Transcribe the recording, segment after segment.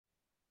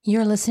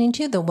You're listening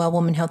to the Well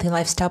Woman Healthy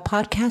Lifestyle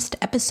Podcast,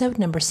 episode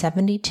number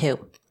 72.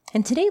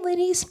 And today,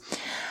 ladies,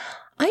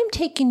 I'm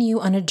taking you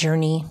on a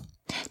journey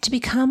to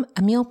become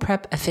a meal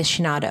prep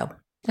aficionado.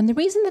 And the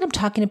reason that I'm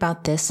talking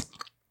about this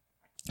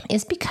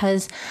is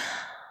because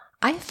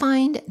I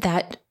find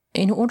that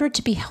in order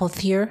to be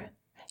healthier,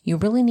 you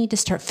really need to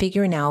start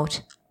figuring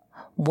out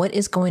what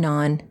is going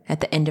on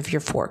at the end of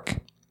your fork.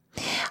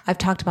 I've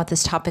talked about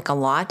this topic a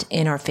lot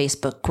in our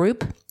Facebook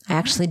group. I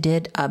actually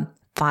did a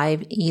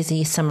 5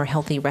 easy summer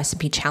healthy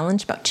recipe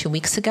challenge about 2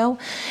 weeks ago.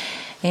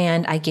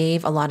 And I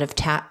gave a lot of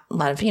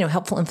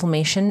helpful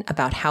information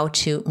about how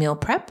to meal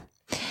prep.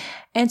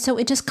 And so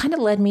it just kind of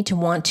led me to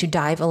want to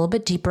dive a little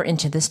bit deeper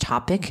into this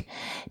topic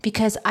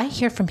because I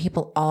hear from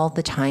people all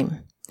the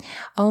time.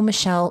 Oh,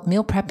 Michelle,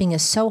 meal prepping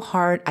is so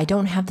hard. I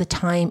don't have the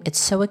time. It's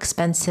so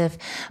expensive,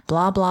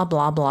 blah, blah,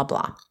 blah, blah,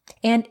 blah.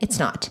 And it's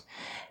not.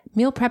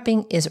 Meal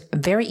prepping is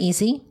very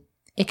easy.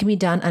 It can be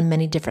done on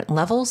many different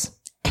levels.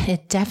 And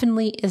it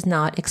definitely is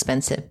not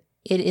expensive.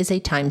 It is a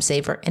time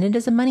saver and it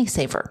is a money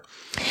saver.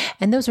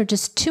 And those are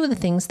just two of the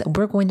things that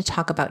we're going to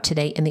talk about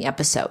today in the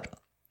episode.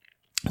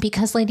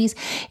 Because ladies,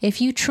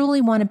 if you truly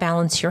want to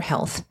balance your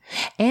health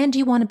and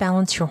you want to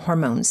balance your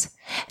hormones,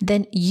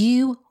 then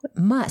you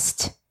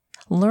must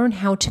learn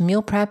how to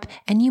meal prep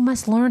and you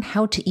must learn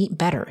how to eat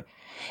better.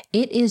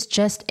 It is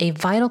just a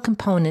vital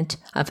component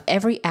of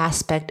every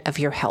aspect of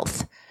your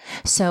health.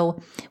 So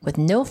with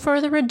no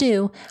further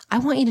ado, I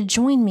want you to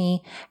join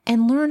me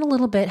and learn a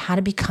little bit how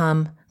to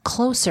become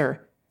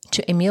closer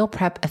to a meal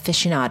prep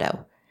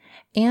aficionado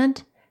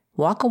and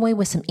walk away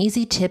with some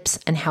easy tips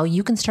on how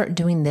you can start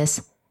doing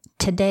this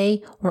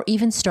today or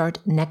even start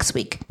next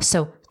week.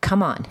 So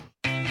come on.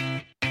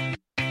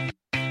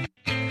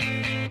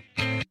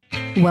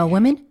 Well,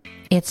 women,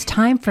 it's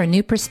time for a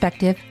new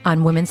perspective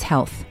on women's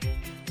health.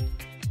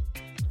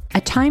 A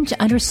time to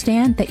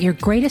understand that your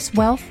greatest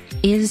wealth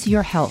is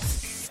your health.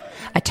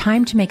 A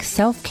time to make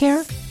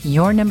self-care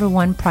your number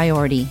one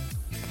priority.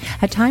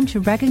 A time to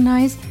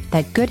recognize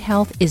that good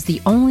health is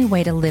the only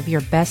way to live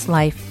your best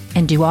life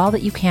and do all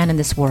that you can in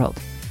this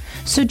world.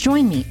 So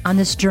join me on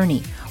this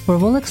journey where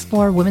we'll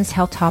explore women's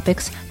health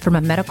topics from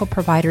a medical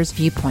provider's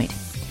viewpoint,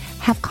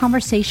 have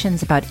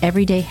conversations about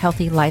everyday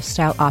healthy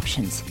lifestyle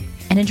options,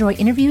 and enjoy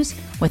interviews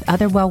with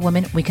other well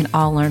women we can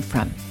all learn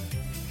from.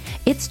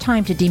 It's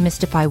time to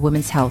demystify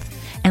women's health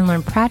and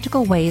learn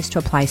practical ways to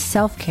apply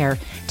self-care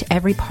to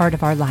every part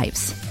of our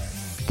lives.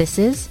 This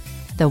is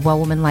the Well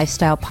Woman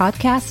Lifestyle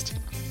Podcast,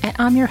 and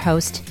I'm your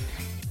host,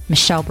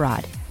 Michelle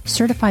Broad,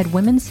 certified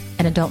women's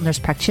and adult nurse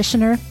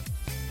practitioner,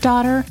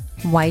 daughter,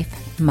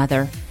 wife,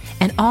 mother,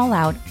 and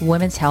all-out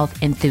women's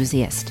health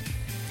enthusiast.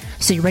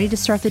 So you ready to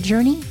start the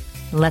journey?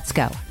 Let's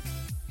go.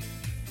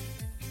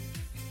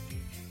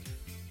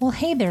 Well,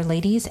 hey there,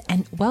 ladies,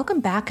 and welcome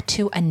back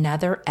to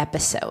another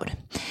episode.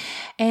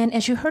 And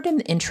as you heard in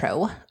the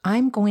intro,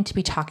 I'm going to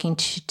be talking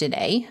to you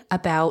today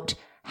about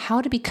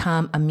how to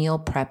become a meal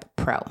prep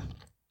pro.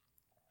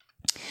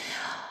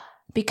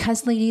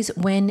 Because, ladies,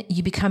 when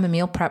you become a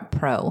meal prep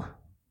pro,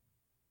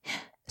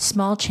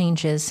 small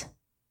changes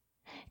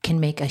can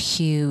make a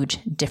huge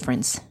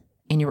difference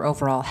in your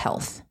overall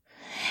health.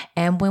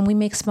 And when we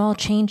make small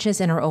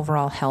changes in our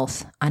overall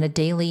health on a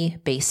daily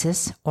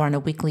basis or on a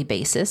weekly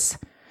basis,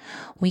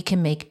 we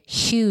can make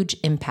huge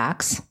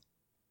impacts.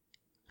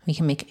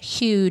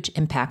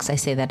 I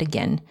say that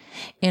again,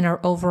 in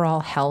our overall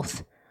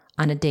health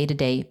on a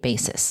day-to-day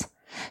basis.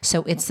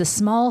 So it's the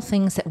small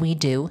things that we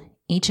do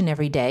each and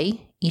every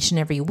day, each and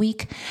every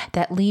week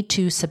that lead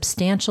to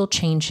substantial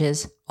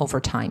changes over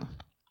time.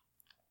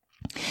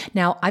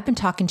 Now, I've been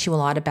talking to you a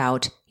lot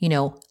about,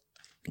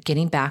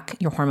 getting back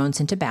your hormones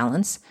into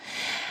balance.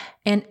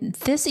 And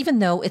this, even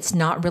though it's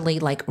not really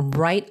like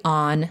right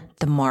on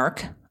the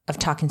mark of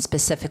talking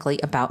specifically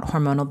about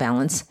hormonal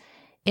balance,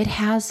 it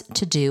has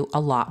to do a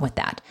lot with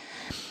that.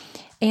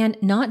 And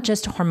not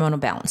just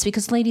hormonal balance,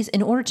 because ladies,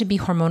 in order to be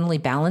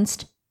hormonally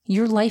balanced,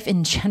 your life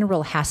in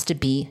general has to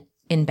be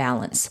in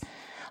balance.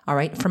 All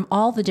right, from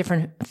all the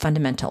different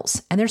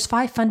fundamentals. And there's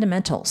 5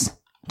 fundamentals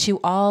to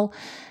all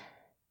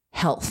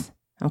health,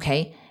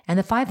 okay? And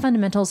the 5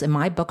 fundamentals in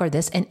my book are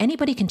this, and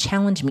anybody can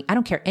challenge me. I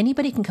don't care.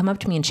 Anybody can come up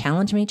to me and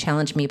challenge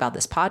me about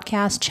this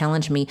podcast,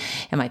 challenge me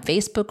in my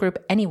Facebook group,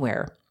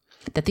 anywhere,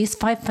 that these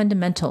 5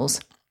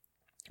 fundamentals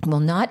will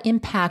not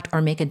impact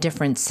or make a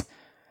difference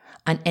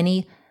on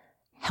any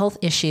health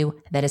issue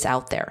that is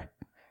out there.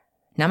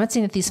 Now, I'm not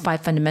saying that these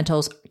 5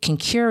 fundamentals can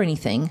cure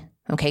anything,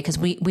 okay? Because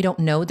we don't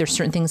know. There's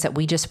certain things that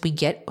we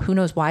get. Who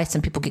knows why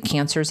some people get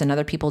cancers and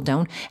other people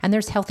don't. And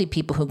there's healthy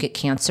people who get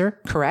cancer,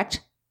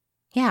 correct?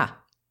 Yeah,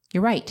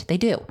 you're right. They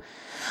do.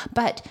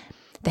 But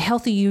the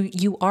healthier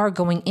you are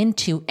going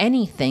into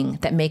anything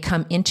that may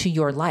come into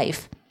your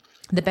life,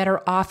 the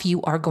better off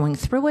you are going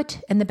through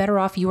it and the better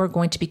off you are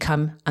going to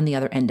become on the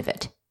other end of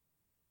it.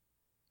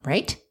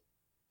 Right?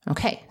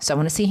 Okay, so I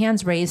want to see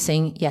hands raised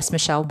saying, yes,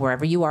 Michelle,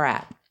 wherever you are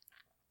at.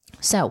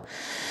 So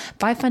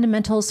 5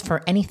 fundamentals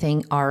for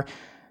anything are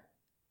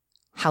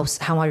how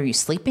are you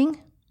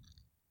sleeping?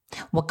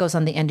 What goes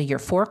on the end of your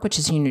fork, which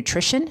is your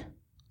nutrition?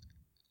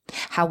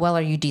 How well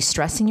are you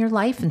de-stressing your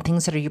life and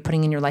things that are you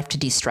putting in your life to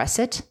de-stress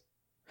it?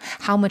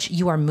 How much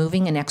you are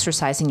moving and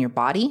exercising your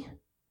body,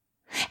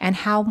 and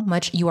how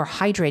much you are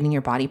hydrating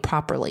your body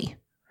properly.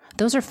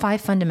 Those are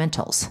 5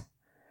 fundamentals.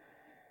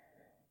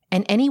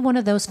 And any one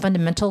of those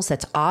fundamentals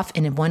that's off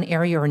in one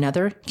area or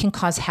another can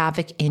cause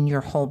havoc in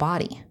your whole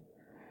body.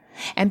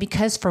 And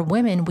because for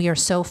women, we are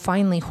so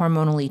finely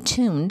hormonally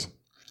tuned,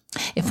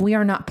 if we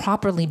are not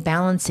properly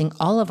balancing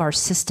all of our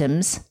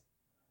systems,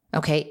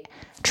 okay,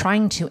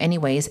 trying to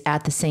anyways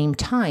at the same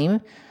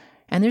time,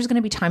 and there's going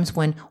to be times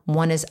when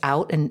one is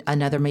out and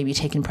another may be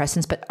taking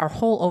precedence, but our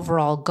whole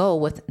overall goal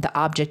with the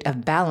object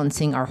of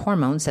balancing our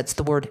hormones, that's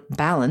the word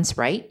balance,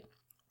 right,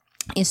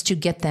 is to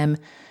get them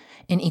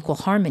in equal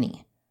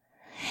harmony.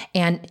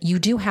 And you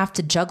do have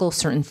to juggle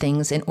certain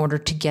things in order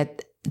to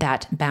get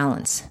that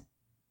balance.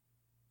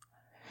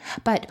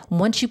 But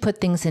once you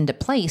put things into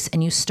place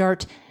and you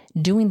start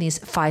doing these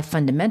 5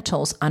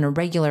 fundamentals on a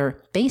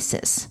regular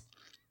basis,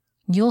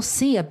 you'll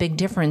see a big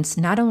difference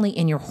not only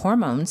in your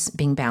hormones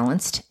being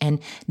balanced and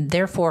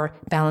therefore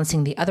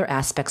balancing the other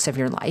aspects of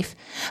your life,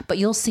 but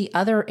you'll see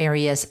other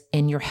areas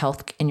in your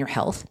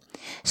health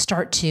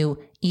start to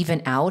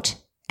even out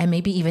and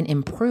maybe even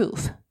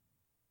improve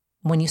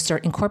when you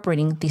start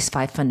incorporating these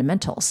 5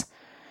 fundamentals.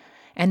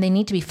 And they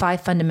need to be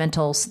 5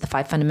 fundamentals. The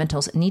 5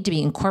 fundamentals need to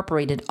be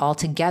incorporated all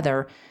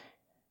together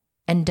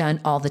and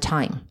done all the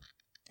time.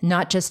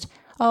 Not just,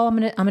 I'm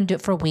going to do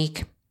it for a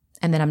week,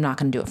 and then I'm not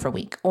going to do it for a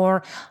week.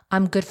 Or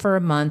I'm good for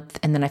a month,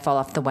 and then I fall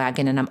off the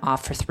wagon, and I'm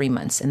off for 3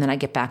 months, and then I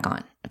get back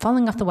on.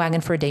 Falling off the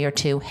wagon for a day or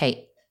two,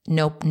 hey,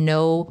 no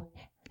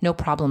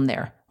problem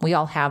there. We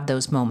all have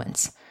those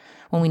moments.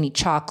 When we need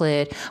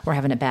chocolate, we're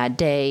having a bad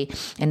day,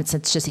 and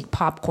it's just eat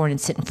popcorn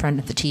and sit in front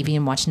of the TV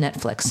and watch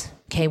Netflix.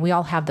 Okay, we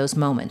all have those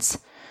moments.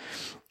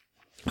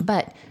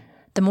 But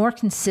the more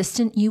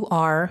consistent you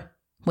are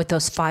with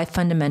those 5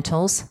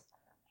 fundamentals,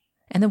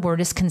 and the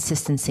word is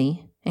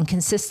consistency, and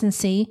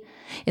consistency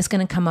is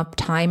going to come up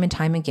time and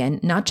time again,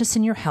 not just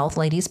in your health,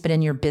 ladies, but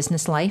in your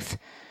business life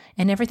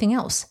and everything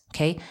else,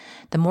 okay?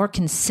 The more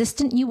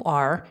consistent you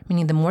are,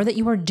 meaning the more that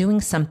you are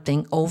doing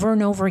something over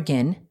and over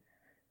again,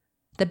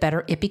 the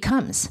better it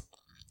becomes.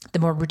 The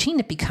more routine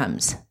it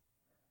becomes,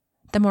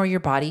 the more your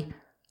body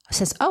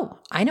says, oh,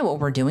 I know what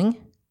we're doing,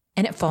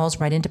 and it falls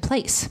right into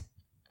place,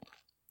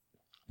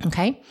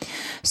 okay?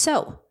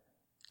 So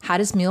how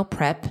does meal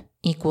prep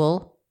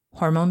equal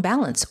hormone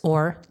balance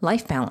or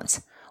life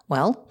balance?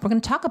 Well, we're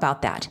going to talk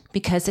about that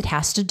because it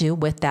has to do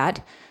with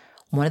that,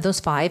 one of those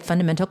 5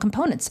 fundamental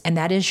components, and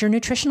that is your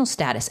nutritional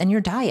status and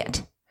your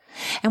diet.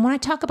 And when I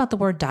talk about the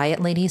word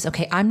diet, ladies,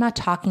 okay, I'm not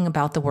talking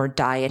about the word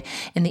diet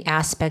in the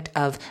aspect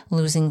of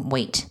losing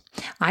weight.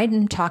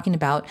 I'm talking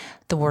about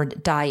the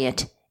word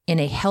diet in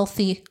a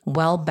healthy,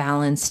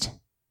 well-balanced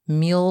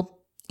meal,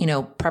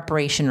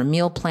 preparation or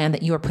meal plan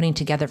that you are putting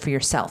together for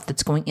yourself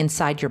that's going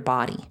inside your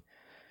body,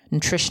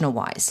 nutritional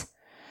wise.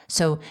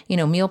 So,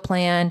 meal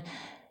plan,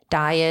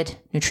 diet,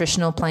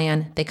 nutritional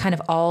plan, they kind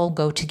of all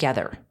go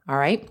together. All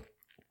right.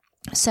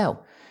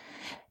 So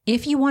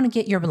if you want to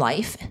get your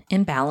life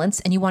in balance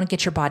and you want to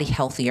get your body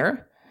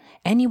healthier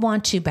and you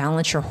want to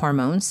balance your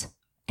hormones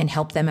and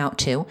help them out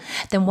too,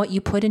 then what you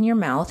put in your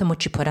mouth and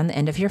what you put on the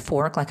end of your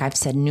fork, like I've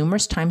said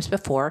numerous times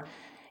before,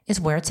 is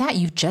where it's at.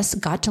 You've just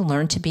got to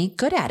learn to be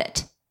good at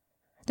it.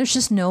 There's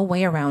just no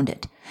way around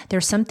it. There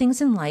are some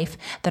things in life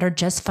that are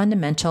just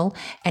fundamental,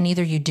 and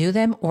either you do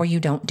them or you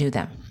don't do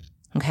them.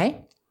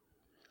 Okay?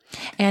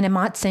 And I'm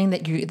not saying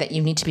that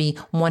you need to be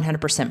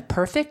 100%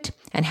 perfect,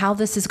 and how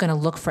this is going to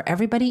look for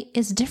everybody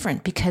is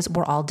different because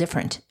we're all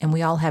different and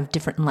we all have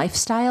different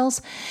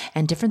lifestyles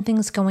and different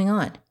things going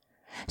on.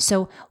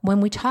 So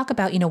when we talk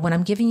about, when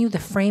I'm giving you the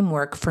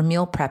framework for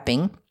meal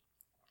prepping,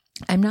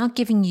 I'm not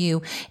giving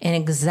you an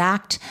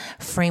exact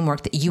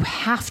framework that you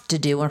have to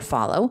do or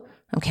follow.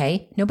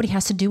 Okay. Nobody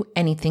has to do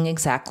anything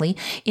exactly.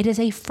 It is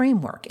a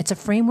framework. It's a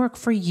framework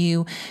for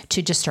you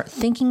to just start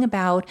thinking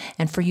about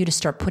and for you to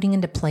start putting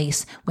into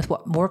place with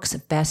what works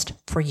best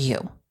for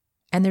you.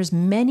 And there's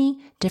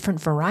many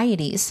different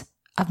varieties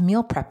of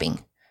meal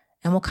prepping,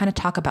 and we'll kind of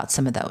talk about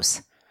some of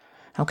those.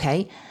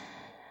 Okay.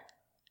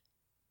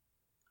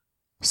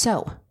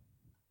 So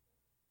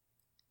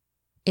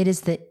it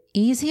is the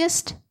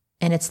easiest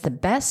and it's the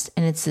best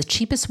and it's the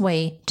cheapest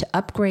way to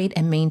upgrade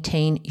and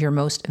maintain your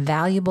most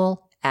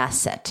valuable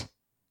asset,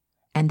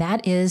 and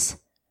that is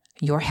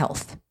your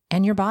health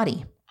and your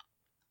body.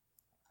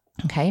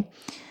 Okay.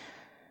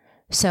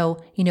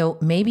 So,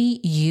 maybe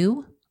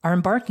you are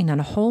embarking on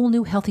a whole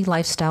new healthy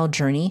lifestyle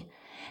journey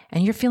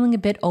and you're feeling a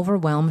bit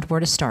overwhelmed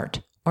where to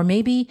start, or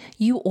maybe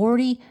you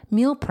already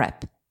meal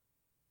prep.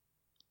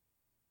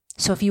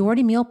 So if you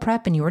already meal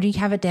prep and you already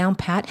have it down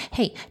pat,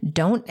 hey,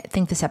 don't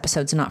think this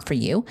episode's not for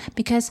you,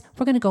 because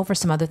we're going to go over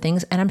some other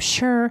things, and I'm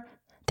sure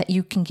that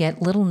you can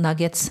get little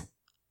nuggets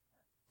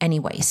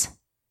anyways.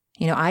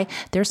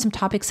 There's some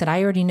topics that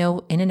I already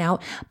know in and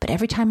out, but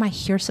every time I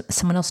hear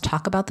someone else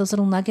talk about those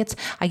little nuggets,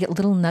 I get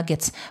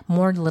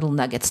more little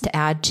nuggets to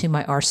add to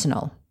my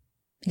arsenal.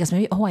 Because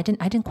maybe, I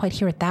didn't quite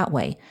hear it that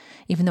way,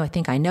 even though I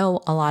think I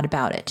know a lot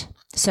about it.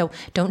 So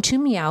don't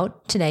tune me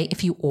out today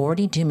if you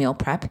already do meal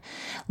prep.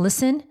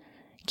 Listen,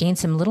 gain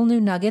some little new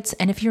nuggets.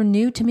 And if you're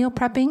new to meal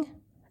prepping,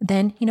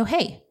 then,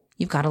 hey,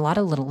 you've got a lot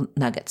of little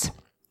nuggets.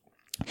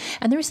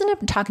 And the reason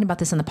I'm talking about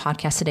this on the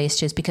podcast today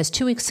is because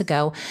 2 weeks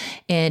ago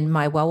in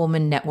my Well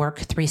Woman Network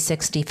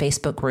 360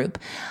 Facebook group,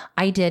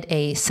 I did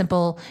a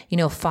simple,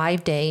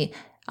 5-day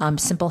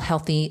simple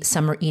healthy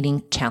summer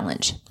eating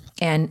challenge.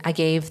 And I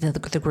gave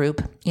the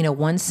group,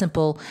 one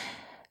simple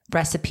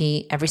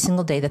recipe every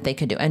single day that they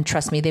could do. And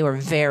trust me, they were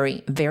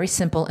very, very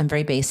simple and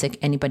very basic.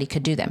 Anybody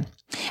could do them.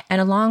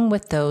 And along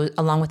with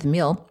the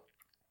meal,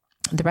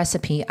 the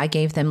recipe, I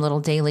gave them little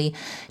daily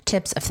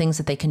tips of things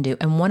that they can do.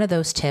 And one of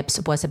those tips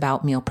was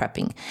about meal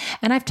prepping.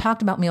 And I've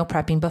talked about meal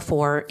prepping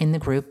before in the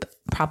group,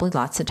 probably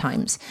lots of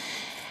times.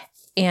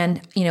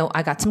 And,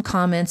 I got some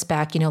comments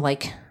back,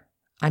 like,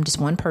 I'm just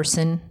one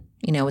person.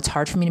 It's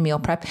hard for me to meal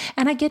prep.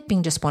 And I get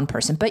being just one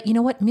person. But you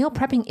know what? Meal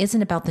prepping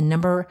isn't about the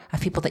number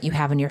of people that you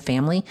have in your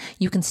family.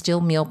 You can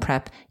still meal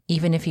prep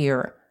even if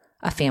you're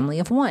a family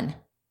of 1.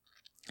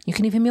 You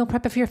can even meal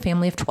prep if you're a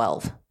family of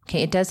 12.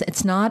 Okay,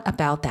 it's not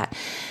about that.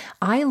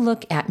 I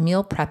look at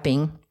meal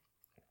prepping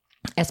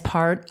as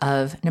part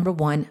of, number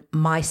 1,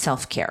 my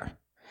self-care.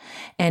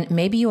 And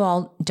maybe you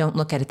all don't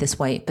look at it this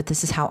way, but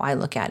this is how I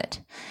look at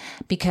it.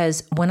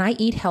 Because when I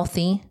eat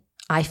healthy,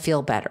 I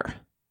feel better.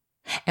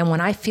 And when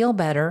I feel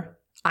better,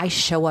 I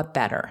show up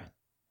better.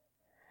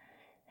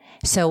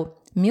 So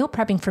meal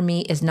prepping for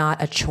me is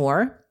not a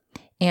chore,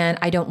 and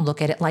I don't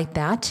look at it like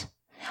that.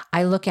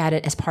 I look at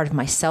it as part of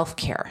my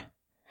self-care,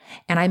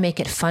 and I make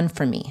it fun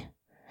for me.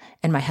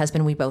 And my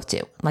husband, we both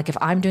do. Like if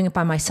I'm doing it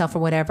by myself or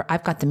whatever,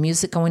 I've got the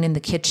music going in the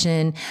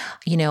kitchen,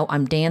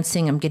 I'm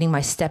dancing, I'm getting my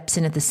steps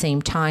in at the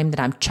same time that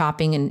I'm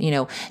chopping and,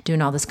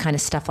 doing all this kind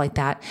of stuff like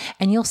that.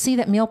 And you'll see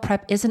that meal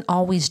prep isn't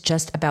always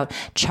just about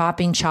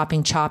chopping,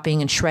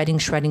 and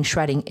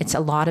shredding. It's a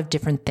lot of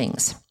different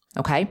things.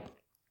 Okay.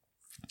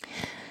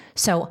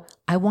 So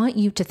I want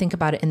you to think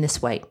about it in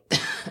this way.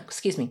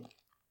 Excuse me.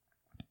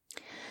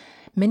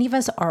 Many of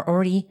us are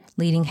already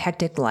leading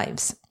hectic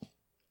lives.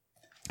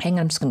 Hang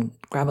on, I'm just going to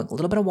grab a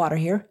little bit of water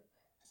here.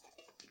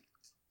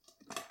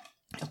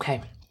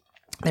 Okay,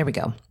 there we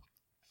go.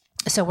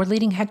 So we're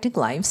leading hectic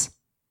lives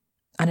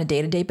on a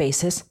day-to-day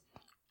basis,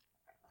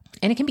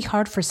 and it can be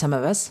hard for some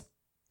of us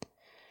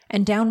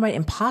and downright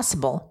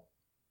impossible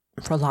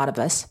for a lot of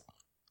us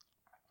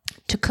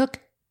to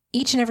cook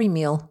each and every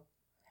meal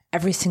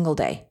every single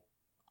day.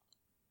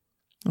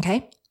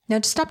 Okay, now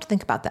just stop to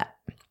think about that.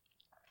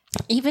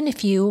 Even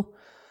if you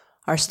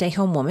are a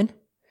stay-home woman,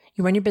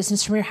 you run your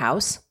business from your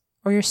house,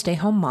 or you're a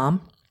stay-home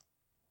mom,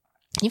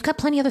 you've got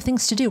plenty of other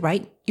things to do,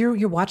 right?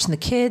 You're watching the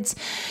kids,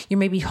 you're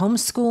maybe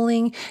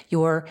homeschooling,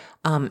 you're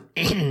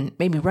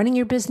maybe running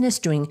your business,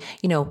 doing,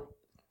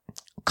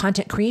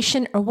 content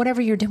creation or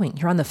whatever you're doing.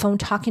 You're on the phone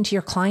talking to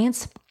your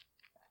clients.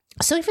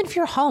 So even if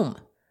you're home,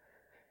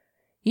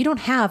 you don't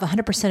have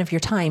 100% of your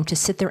time to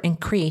sit there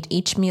and create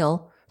each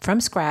meal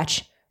from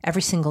scratch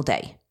every single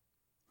day.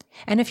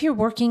 And if you're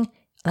working,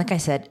 like I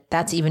said,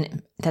 that's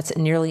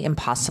nearly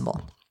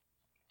impossible.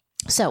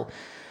 So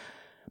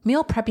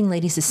meal prepping,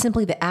 ladies, is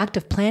simply the act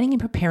of planning and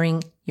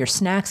preparing your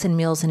snacks and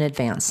meals in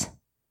advance,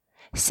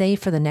 say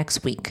for the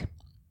next week.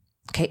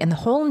 Okay, and the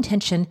whole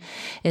intention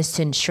is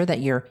to ensure that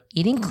you're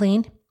eating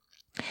clean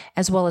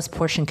as well as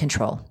portion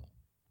control.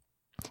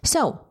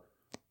 So,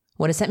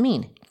 what does that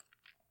mean?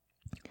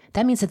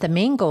 That means that the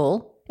main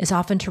goal is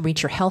often to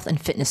reach your health and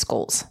fitness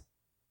goals.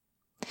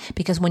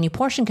 Because when you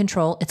portion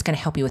control, it's going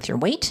to help you with your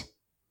weight.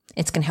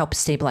 It's going to help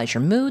stabilize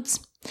your moods,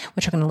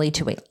 which are going to lead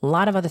to a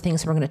lot of other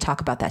things. We're going to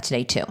talk about that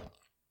today too.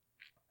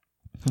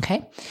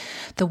 Okay.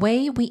 The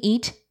way we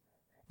eat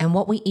and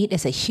what we eat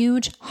is a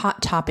huge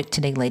hot topic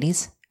today,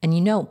 ladies.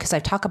 And because I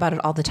talk about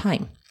it all the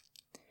time.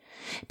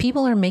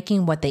 People are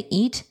making what they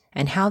eat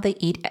and how they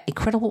eat a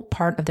critical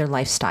part of their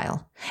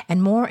lifestyle.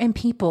 And more and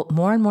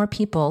more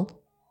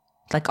people,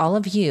 like all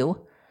of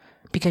you,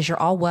 because you're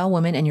all well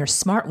women and you're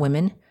smart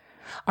women,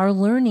 are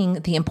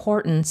learning the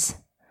importance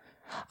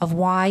of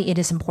why it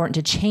is important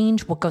to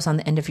change what goes on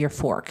the end of your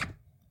fork.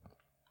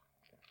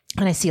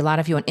 And I see a lot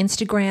of you on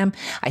Instagram.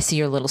 I see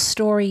your little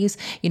stories.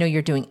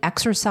 You're doing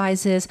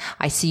exercises.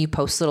 I see you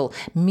post little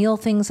meal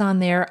things on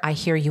there. I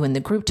hear you in the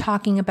group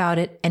talking about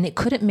it. And it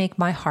couldn't make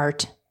my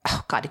heart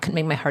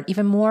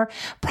even more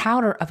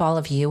prouder of all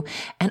of you.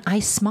 And I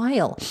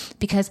smile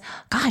because,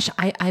 gosh,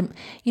 I'm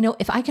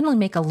if I can only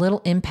make a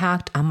little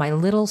impact on my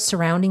little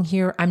surrounding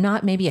here, I'm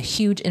not maybe a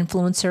huge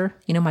influencer.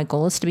 My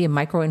goal is to be a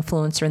micro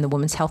influencer in the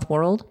women's health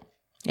world.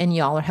 And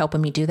y'all are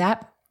helping me do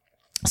that.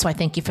 So I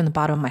thank you from the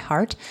bottom of my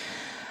heart.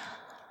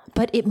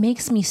 But it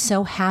makes me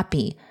so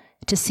happy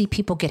to see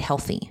people get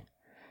healthy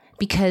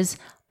because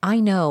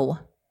I know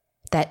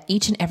that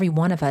each and every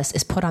one of us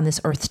is put on this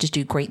earth to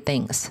do great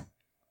things.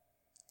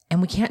 And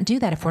we can't do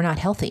that if we're not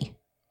healthy.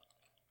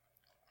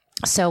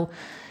 So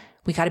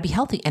we got to be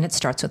healthy, and it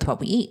starts with what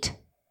we eat.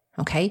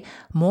 Okay?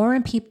 More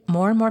and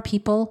more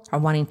people are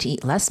wanting to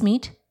eat less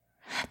meat.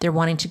 They're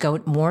wanting to go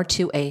more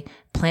to a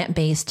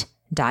plant-based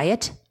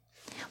diet.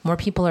 More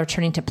people are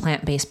turning to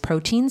plant-based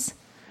proteins.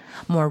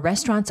 More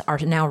restaurants are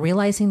now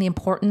realizing the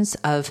importance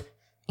of,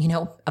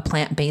 a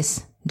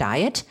plant-based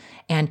diet.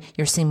 And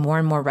you're seeing more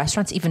and more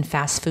restaurants, even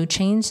fast food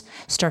chains,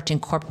 start to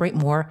incorporate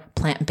more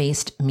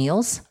plant-based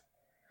meals.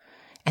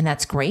 And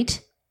that's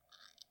great.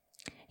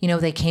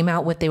 They came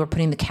out with, they were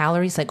putting the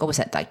calories,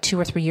 like 2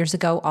 or 3 years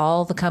ago,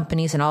 all the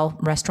companies and all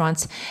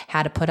restaurants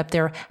had to put up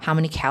there how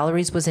many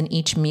calories was in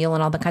each meal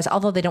and all that kinds of,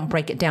 although they don't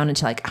break it down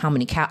into like how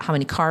many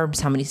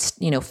carbs, how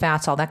many,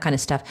 fats, all that kind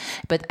of stuff.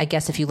 But I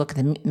guess if you look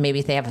at maybe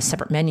if they have a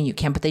separate menu, you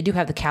can, but they do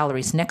have the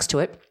calories next to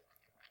it.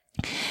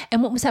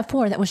 And what was that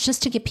for? That was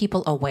just to get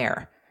people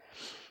aware.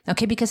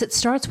 Okay. Because it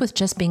starts with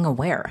just being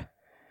aware.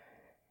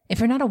 If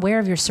you're not aware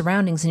of your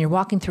surroundings and you're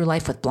walking through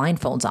life with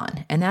blindfolds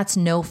on, and that's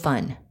no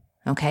fun.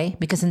 Okay?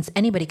 Because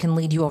anybody can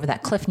lead you over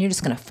that cliff and you're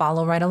just going to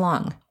follow right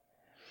along.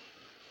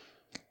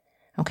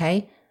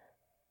 Okay?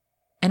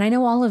 And I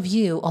know all of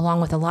you,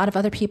 along with a lot of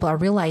other people, are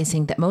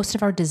realizing that most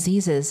of our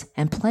diseases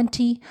and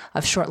plenty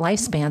of short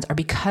lifespans are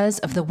because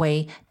of the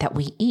way that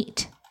we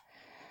eat.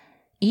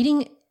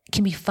 Eating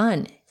can be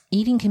fun.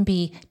 Eating can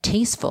be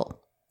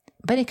tasteful,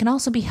 but it can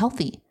also be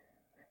healthy.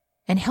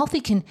 And healthy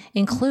can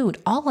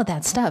include all of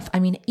that stuff. I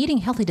mean, eating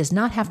healthy does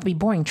not have to be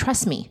boring.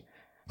 Trust me.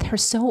 There are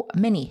so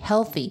many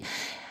healthy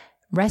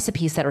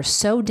recipes that are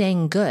so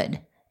dang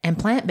good and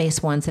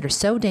plant-based ones that are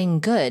so dang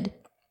good.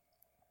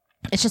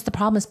 It's just the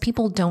problem is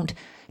people don't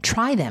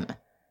try them.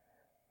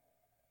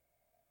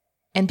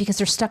 And because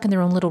they're stuck in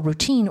their own little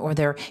routine or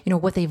they're,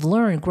 what they've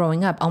learned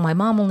growing up. Oh, my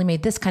mom only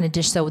made this kind of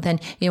dish. So then,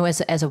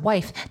 as a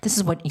wife, this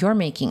is what you're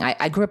making.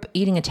 I grew up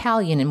eating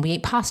Italian and we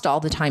ate pasta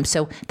all the time.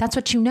 So that's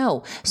what you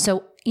know.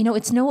 So,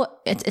 it's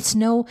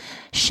no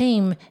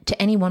shame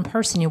to any one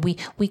person.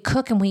 We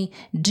cook and we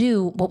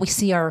do what we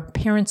see our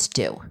parents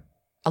do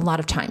a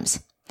lot of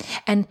times.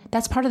 And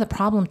that's part of the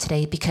problem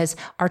today because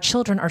our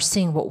children are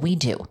seeing what we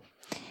do.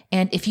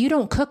 And if you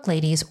don't cook,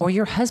 ladies, or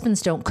your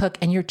husbands don't cook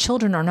and your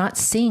children are not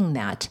seeing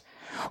that,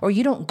 or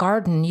you don't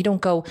garden, you don't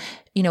go,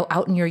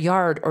 out in your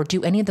yard or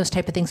do any of those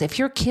type of things. If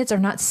your kids are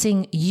not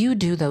seeing you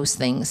do those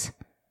things,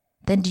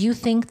 then do you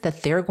think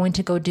that they're going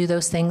to go do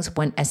those things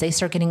as they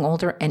start getting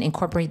older and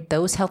incorporate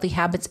those healthy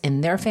habits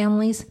in their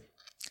families?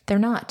 They're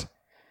not.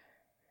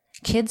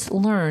 Kids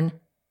learn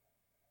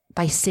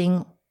by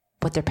seeing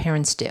what their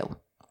parents do.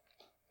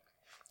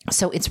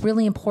 So it's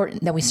really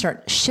important that we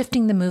start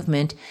shifting the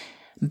movement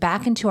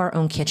back into our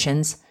own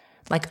kitchens,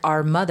 like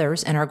our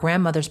mothers and our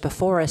grandmothers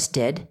before us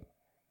did.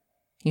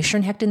 You sure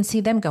in heck didn't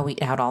see them go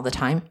eat out all the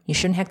time. You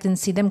sure in heck didn't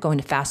see them going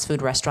to fast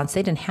food restaurants.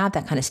 They didn't have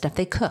that kind of stuff.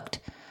 They cooked.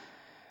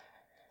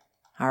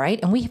 All right.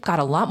 And we've got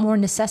a lot more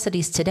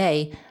necessities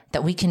today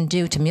that we can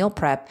do to meal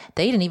prep.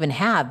 They didn't even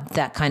have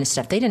that kind of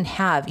stuff. They didn't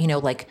have,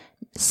 like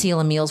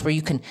seal meals where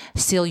you can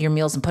seal your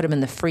meals and put them in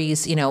the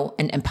freeze,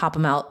 and pop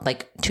them out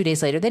like 2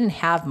 days later. They didn't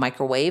have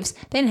microwaves.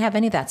 They didn't have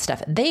any of that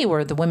stuff. They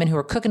were the women who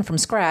were cooking from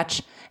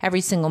scratch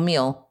every single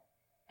meal,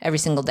 every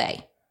single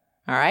day.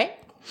 All right.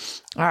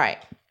 All right.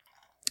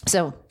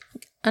 So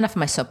enough of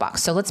my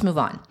soapbox. So let's move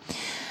on.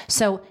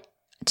 So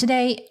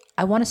today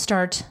I want to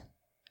start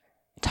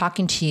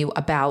talking to you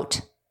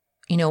about,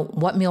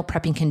 what meal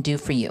prepping can do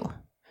for you.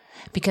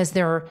 Because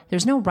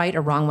there's no right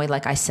or wrong way,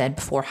 like I said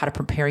before, how to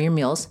prepare your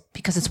meals,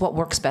 because it's what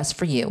works best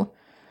for you.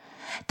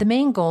 The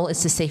main goal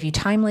is to save you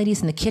time,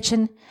 ladies, in the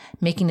kitchen,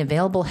 making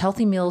available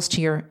healthy meals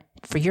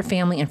for your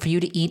family and for you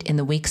to eat in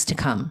the weeks to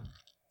come.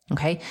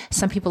 Okay.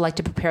 Some people like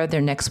to prepare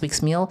their next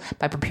week's meal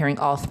by preparing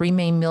all 3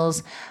 main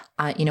meals,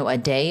 a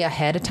day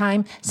ahead of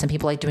time. Some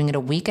people like doing it a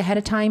week ahead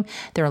of time.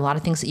 There are a lot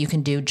of things that you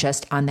can do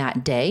just on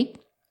that day.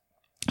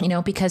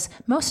 Because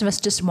most of us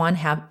just want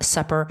to have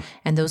supper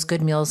and those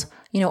good meals,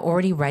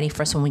 already ready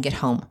for us when we get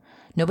home.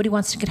 Nobody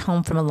wants to get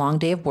home from a long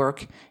day of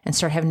work and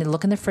start having to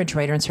look in the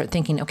refrigerator and start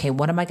thinking, okay,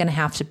 what am I going to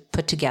have to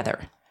put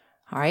together?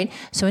 All right.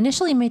 So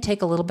initially it may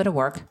take a little bit of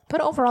work,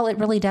 but overall it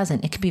really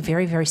doesn't. It can be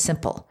very, very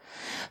simple.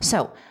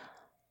 So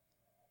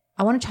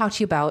I want to talk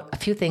to you about a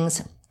few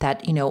things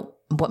that,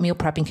 what meal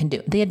prepping can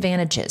do, the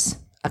advantages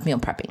of meal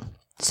prepping.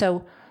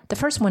 So the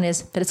first one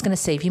is that it's going to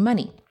save you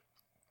money.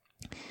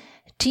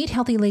 To eat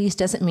healthy, ladies,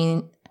 doesn't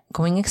mean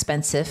going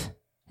expensive.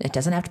 It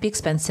doesn't have to be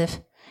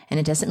expensive. And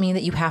it doesn't mean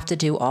that you have to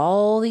do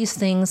all these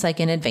things like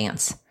in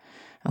advance.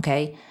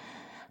 Okay.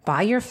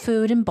 Buy your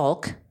food in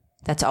bulk.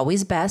 That's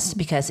always best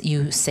because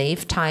you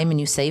save time and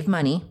you save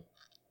money.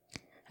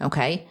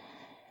 Okay.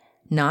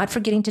 Not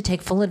forgetting to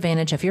take full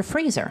advantage of your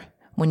freezer.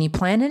 When you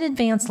plan in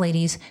advance,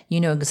 ladies, you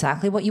know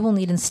exactly what you will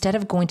need instead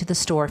of going to the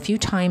store a few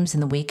times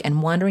in the week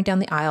and wandering down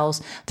the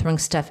aisles, throwing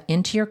stuff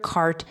into your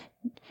cart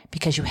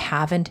because you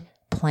haven't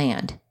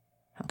planned.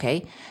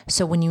 Okay.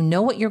 So when you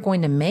know what you're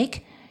going to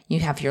make,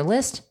 you have your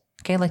list.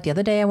 Okay. Like the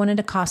other day I went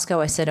into Costco.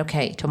 I said,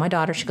 okay, to my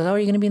daughter, she goes, oh, are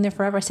you going to be in there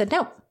forever? I said,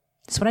 no,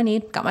 that's what I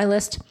need. Got my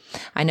list.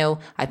 I know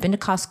I've been to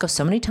Costco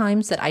so many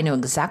times that I know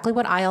exactly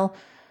what aisle,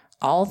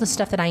 all the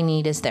stuff that I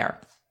need is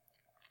there.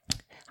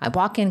 I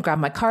walk in, grab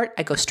my cart.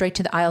 I go straight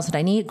to the aisles that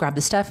I need, grab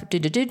the stuff,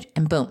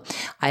 and boom.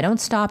 I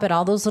don't stop at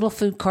all those little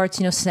food carts,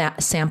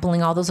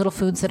 sampling all those little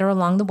foods that are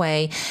along the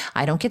way.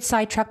 I don't get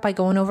sidetracked by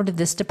going over to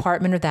this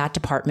department or that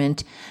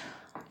department.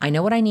 I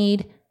know what I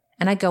need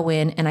and I go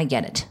in and I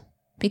get it.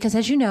 Because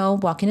as you know,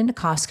 walking into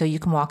Costco, you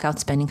can walk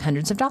out spending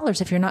hundreds of dollars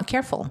if you're not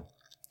careful.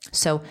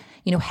 So,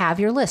 have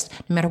your list.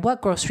 No matter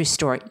what grocery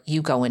store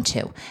you go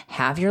into,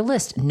 have your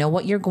list. Know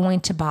what you're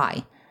going to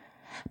buy.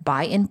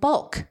 Buy in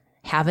bulk.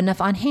 Have enough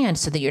on hand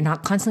so that you're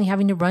not constantly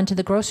having to run to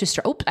the grocery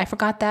store. Oh, I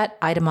forgot that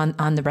item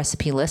on the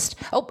recipe list.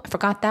 Oh, I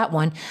forgot that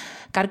one.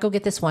 Got to go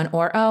get this one.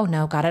 Or, oh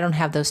no, God, I don't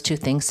have those two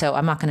things, so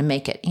I'm not going to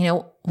make it.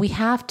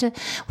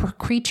 We're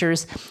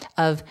creatures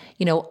of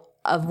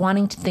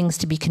wanting things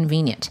to be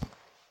convenient.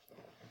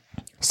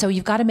 So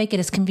you've got to make it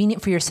as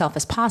convenient for yourself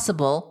as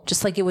possible,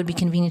 just like it would be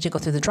convenient to go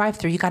through the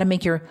drive-thru. You got to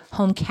make your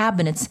home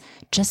cabinets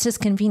just as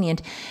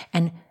convenient.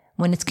 And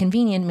when it's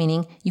convenient,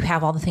 meaning you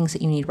have all the things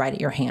that you need right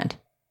at your hand.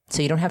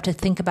 So you don't have to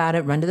think about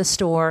it, run to the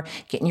store,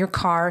 get in your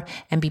car,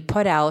 and be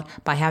put out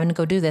by having to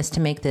go do this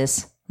to make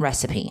this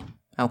recipe.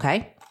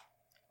 Okay?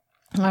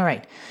 All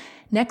right.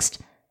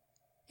 Next,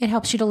 it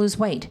helps you to lose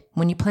weight.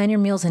 When you plan your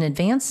meals in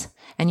advance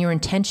and your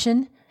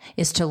intention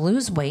is to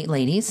lose weight,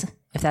 ladies,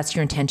 if that's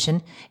your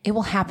intention, it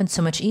will happen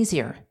so much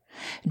easier.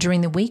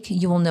 During the week,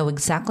 you will know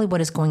exactly what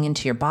is going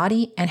into your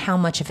body and how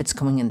much of it's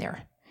going in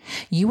there.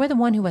 You are the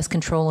one who has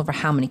control over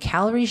how many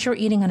calories you're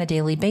eating on a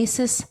daily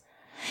basis.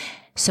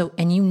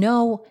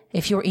 And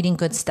if you're eating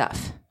good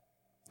stuff.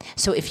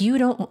 So if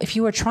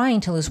you are trying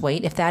to lose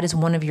weight, if that is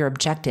one of your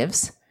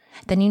objectives,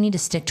 then you need to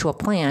stick to a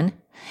plan.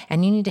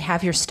 And you need to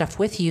have your stuff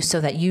with you so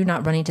that you're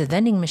not running to the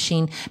vending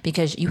machine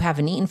because you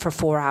haven't eaten for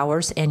 4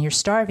 hours and you're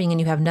starving and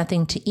you have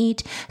nothing to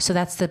eat. So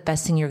that's the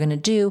best thing you're going to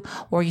do.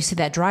 Or you see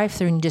that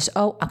drive-thru and you just,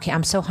 okay,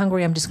 I'm so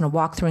hungry. I'm just going to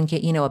walk through and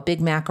get, a Big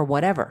Mac or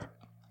whatever.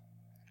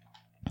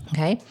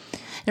 Okay.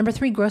 Number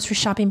 3, grocery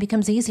shopping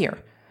becomes easier.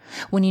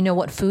 When you know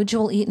what food you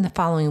will eat in the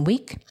following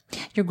week,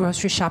 your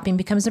grocery shopping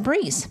becomes a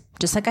breeze.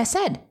 Just like I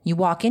said, you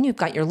walk in, you've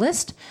got your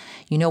list,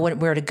 you know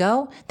where to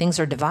go, things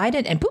are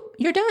divided, and boop,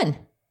 you're done.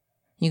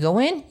 You go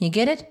in, you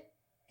get it,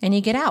 and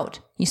you get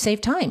out. You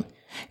save time.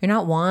 You're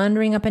not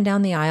wandering up and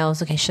down the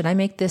aisles. Okay, should I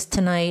make this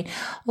tonight?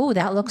 Oh,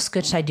 that looks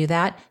good. Should I do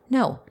that?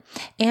 No.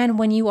 And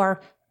when you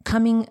are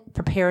coming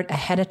prepared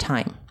ahead of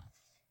time,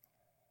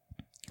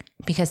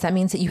 because that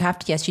means that you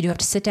do have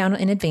to sit down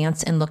in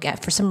advance and look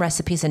for some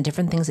recipes and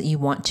different things that you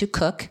want to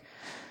cook.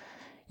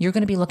 You're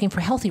going to be looking for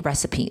healthy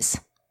recipes.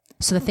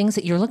 So the things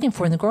that you're looking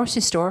for in the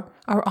grocery store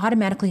are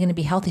automatically going to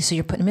be healthy. So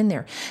you're putting them in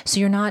there. So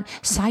you're not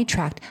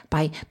sidetracked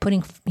by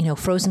putting,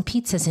 frozen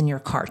pizzas in your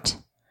cart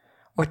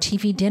or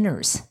TV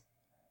dinners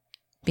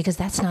because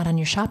that's not on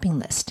your shopping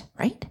list,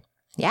 right?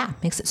 Yeah,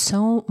 makes it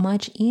so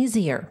much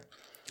easier.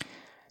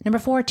 Number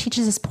 4,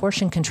 teaches us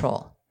portion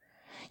control.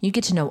 You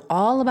get to know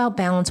all about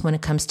balance when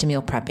it comes to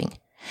meal prepping.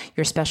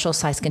 Your special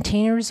size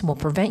containers will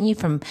prevent you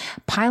from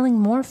piling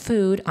more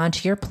food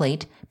onto your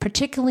plate,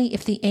 particularly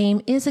if the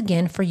aim is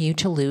again for you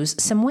to lose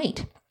some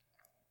weight.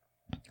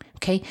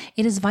 Okay,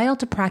 it is vital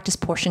to practice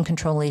portion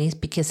control, ladies,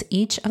 because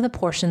each of the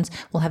portions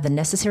will have the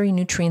necessary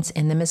nutrients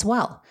in them as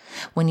well.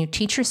 When you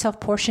teach yourself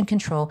portion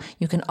control,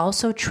 you can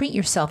also treat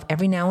yourself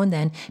every now and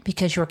then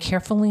because you're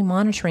carefully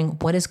monitoring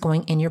what is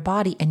going in your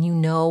body and you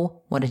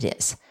know what it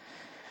is.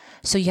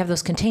 So you have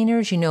those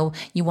containers, you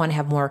want to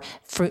have more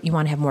fruit, you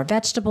want to have more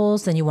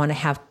vegetables, then you want to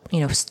have,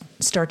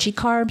 starchy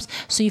carbs.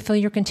 So you fill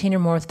your container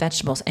more with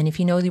vegetables. And if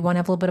you want to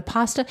have a little bit of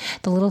pasta,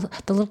 the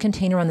little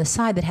container on the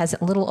side that has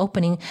a little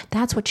opening,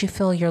 that's what you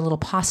fill your little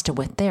pasta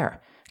with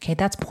there. Okay,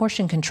 that's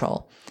portion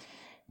control.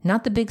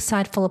 Not the big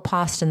side full of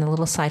pasta and the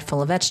little side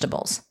full of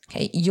vegetables.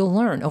 Okay, you'll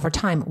learn over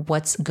time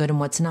what's good and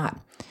what's not.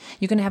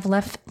 You're going to have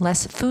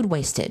less food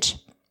wastage.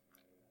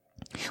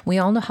 We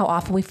all know how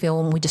awful we feel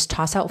when we just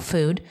toss out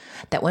food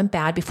that went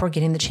bad before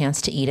getting the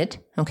chance to eat it,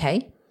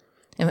 okay?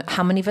 And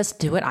how many of us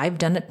do it? I've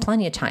done it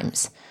plenty of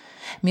times.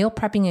 Meal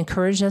prepping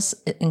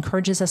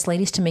encourages us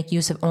ladies to make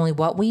use of only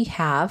what we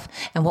have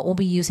and what we'll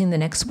be using the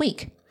next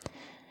week.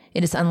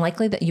 It is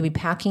unlikely that you'll be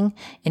packing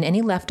in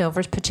any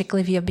leftovers,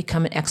 particularly if you have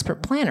become an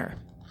expert planner,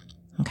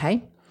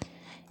 okay?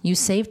 You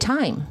save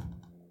time.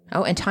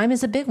 Oh, and time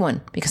is a big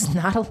one because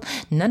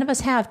none of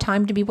us have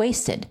time to be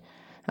wasted.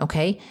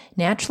 Okay,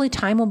 naturally,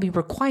 time will be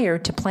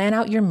required to plan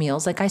out your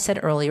meals, like I said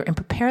earlier, and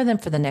prepare them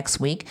for the next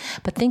week.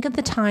 But think of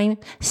the time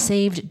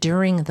saved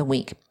during the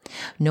week.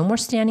 No more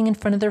standing in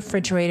front of the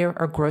refrigerator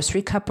or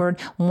grocery cupboard,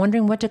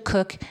 wondering what to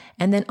cook,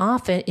 and then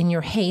off it in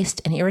your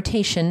haste and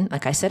irritation,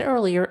 like I said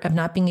earlier, of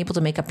not being able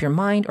to make up your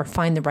mind or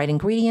find the right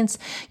ingredients.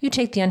 You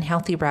take the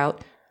unhealthy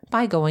route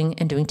by going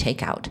and doing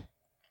takeout.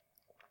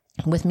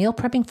 With meal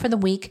prepping for the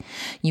week,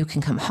 you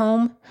can come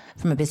home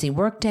from a busy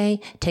workday,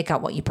 take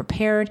out what you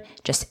prepared,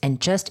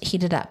 just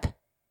heat it up.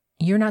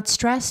 You're not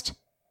stressed.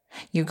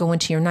 You go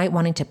into your night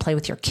wanting to play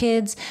with your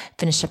kids,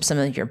 finish up some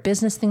of your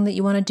business thing that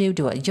you want to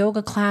do a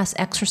yoga class,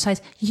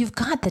 exercise. You've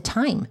got the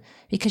time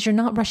because you're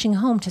not rushing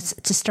home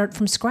to start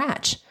from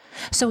scratch.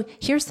 So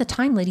here's the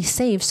time, ladies,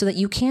 saved so that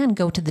you can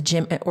go to the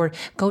gym or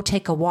go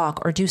take a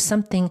walk or do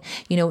something,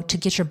 to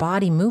get your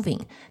body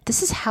moving.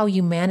 This is how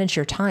you manage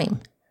your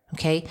time.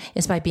 Okay,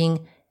 is by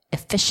being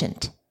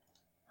efficient.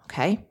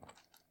 Okay.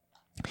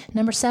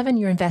 Number 7,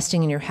 you're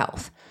investing in your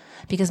health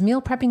Because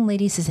meal prepping,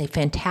 ladies, is a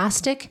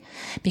fantastic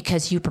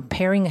because you're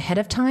preparing ahead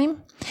of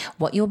time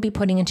what you'll be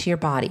putting into your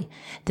body.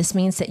 This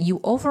means that you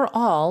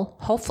overall,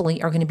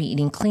 hopefully, are going to be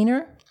eating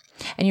cleaner,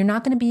 and you're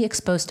not going to be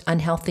exposed to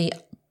unhealthy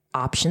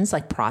options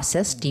like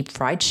processed, deep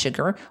fried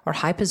sugar or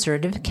high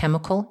preservative,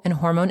 chemical, and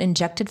hormone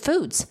injected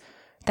foods.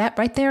 That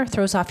right there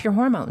throws off your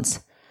hormones.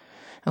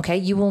 Okay,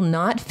 you will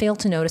not fail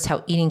to notice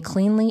how eating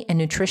cleanly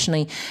and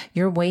nutritionally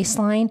your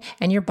waistline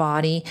and your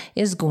body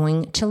is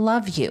going to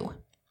love you.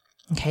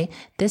 Okay,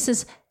 this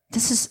is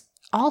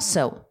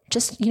also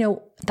just,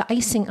 the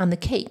icing on the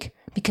cake,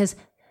 because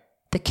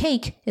the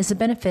cake is the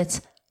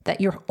benefits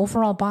that your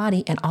overall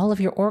body and all of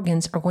your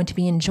organs are going to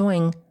be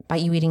enjoying by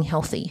you eating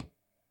healthy.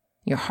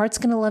 Your heart's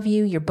going to love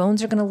you. Your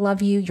bones are going to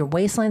love you. Your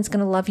waistline's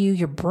going to love you.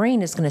 Your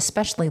brain is going to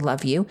especially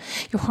love you.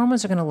 Your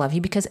hormones are going to love you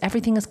because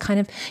everything is kind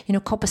of,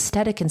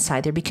 copacetic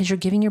inside there because you're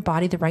giving your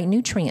body the right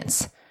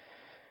nutrients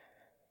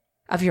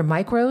of your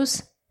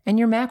micros and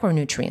your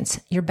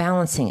macronutrients. You're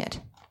balancing it.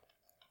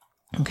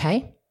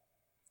 Okay?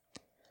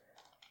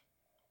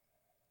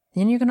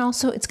 Then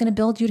it's going to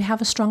build you to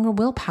have a stronger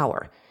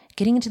willpower.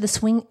 Getting into the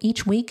swing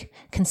each week,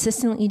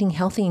 consistently eating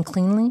healthy and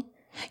cleanly,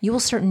 you will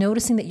start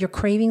noticing that your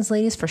cravings,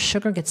 ladies, for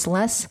sugar gets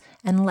less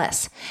and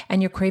less,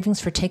 and your cravings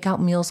for takeout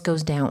meals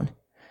goes down.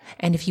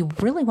 And if you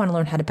really want to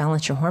learn how to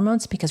balance your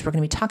hormones, because we're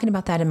going to be talking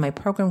about that in my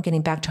program,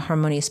 Getting Back to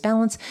Harmonious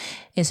Balance,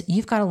 is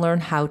you've got to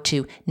learn how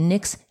to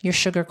nix your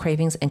sugar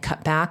cravings and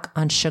cut back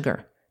on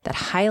sugar. That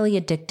highly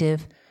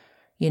addictive,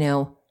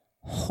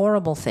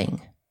 horrible thing.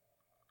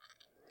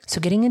 So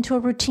getting into a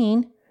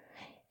routine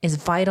is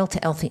vital to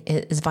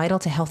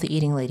healthy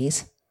eating,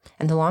 ladies.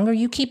 And the longer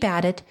you keep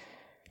at it,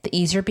 the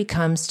easier it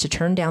becomes to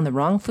turn down the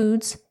wrong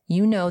foods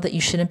that you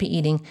shouldn't be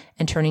eating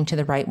and turning to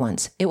the right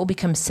ones. It will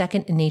become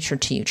second nature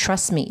to you.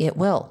 Trust me, it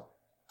will.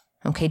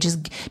 Okay,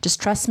 just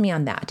trust me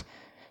on that.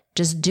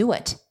 Just do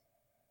it.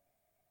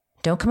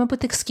 Don't come up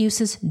with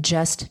excuses,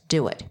 just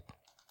do it.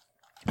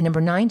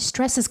 Number 9,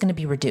 stress is going to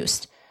be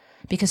reduced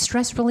because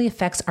stress really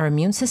affects our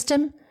immune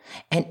system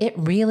and it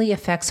really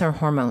affects our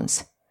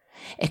hormones.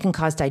 It can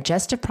cause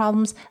digestive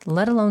problems,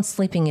 let alone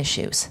sleeping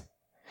issues.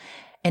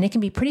 And it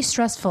can be pretty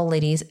stressful,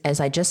 ladies, as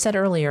I just said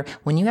earlier,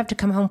 when you have to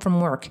come home from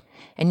work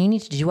and you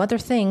need to do other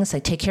things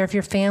like take care of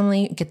your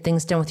family, get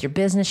things done with your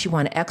business, you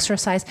want to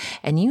exercise,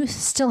 and you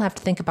still have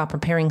to think about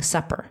preparing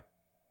supper,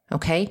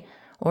 okay?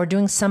 Or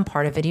doing some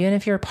part of it. Even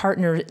if your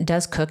partner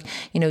does cook,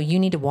 you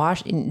need to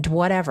wash,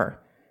 whatever.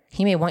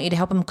 He may want you to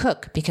help him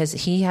cook because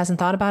he hasn't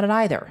thought about it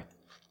either.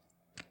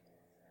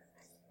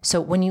 So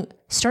when you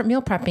start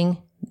meal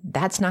prepping,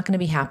 that's not going to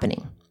be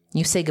happening.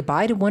 You say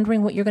goodbye to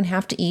wondering what you're going to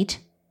have to eat,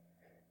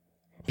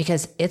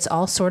 because it's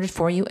all sorted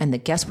for you and the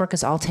guesswork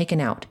is all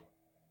taken out.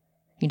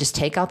 You just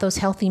take out those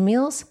healthy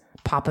meals,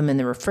 pop them in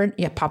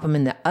the pop them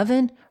in the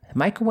oven, the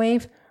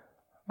microwave,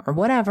 or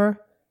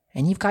whatever,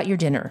 and you've got your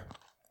dinner.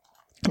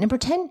 Number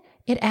 10,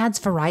 it adds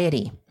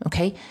variety,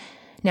 okay?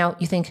 Now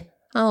you think,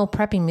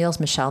 prepping meals,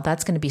 Michelle,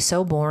 that's going to be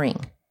so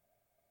boring.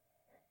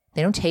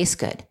 They don't taste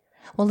good.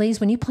 Well, ladies,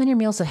 when you plan your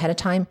meals ahead of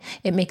time,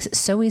 it makes it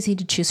so easy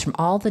to choose from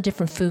all the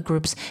different food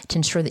groups to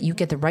ensure that you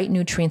get the right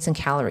nutrients and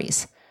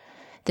calories.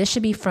 This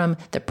should be from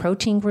the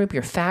protein group,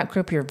 your fat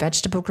group, your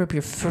vegetable group,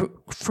 your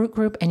fruit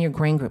group, and your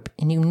grain group.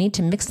 And you need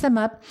to mix them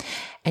up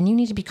and you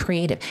need to be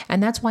creative.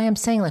 And that's why I'm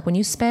saying, when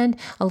you spend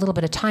a little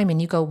bit of time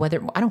and you go,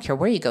 I don't care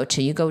where you go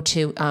to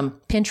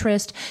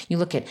Pinterest, you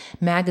look at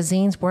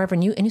magazines, wherever,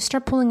 and you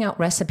start pulling out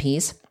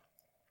recipes,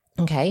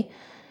 okay?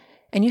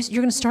 And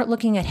you're going to start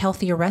looking at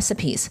healthier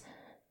recipes.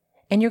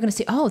 And you're going to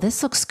say,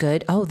 this looks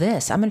good. I'm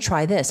going to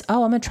try this. I'm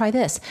going to try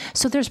this.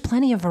 So there's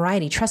plenty of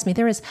variety. Trust me,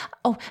 there's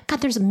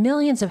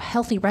millions of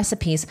healthy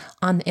recipes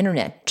on the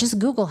internet. Just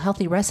Google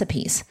healthy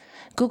recipes.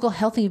 Google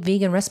healthy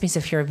vegan recipes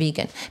if you're a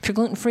vegan. If you're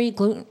gluten-free,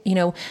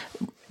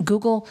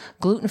 Google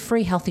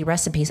gluten-free healthy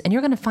recipes, and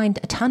you're going to find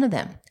a ton of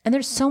them. And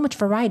there's so much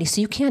variety.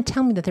 So you can't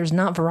tell me that there's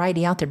not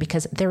variety out there,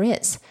 because there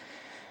is.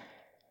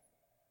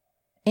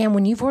 And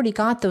when you've already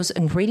got those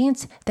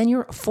ingredients, then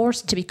you're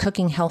forced to be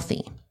cooking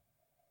healthy.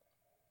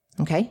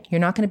 Okay? You're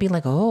not going to be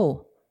like,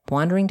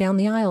 wandering down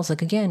the aisles or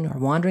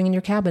wandering in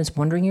your cabins,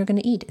 wondering you're going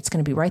to eat. It's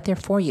going to be right there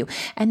for you.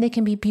 And they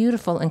can be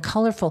beautiful and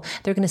colorful.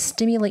 They're going to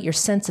stimulate your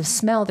sense of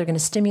smell. They're going to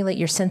stimulate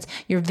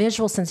your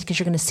visual sense, because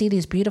you're going to see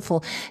these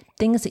beautiful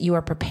things that you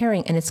are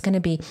preparing, and it's going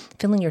to be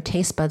filling your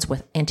taste buds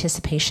with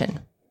anticipation.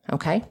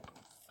 Okay?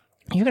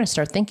 You're going to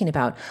start thinking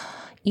about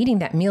eating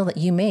that meal that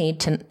you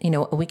made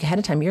a week ahead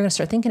of time. You're going to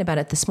start thinking about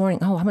it this morning.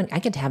 I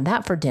get to have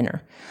that for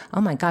dinner. Oh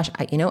my gosh.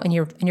 And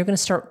you're going to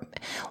start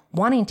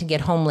wanting to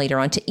get home later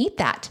on to eat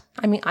that.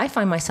 I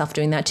find myself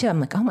doing that too. I'm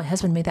like, my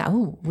husband made that.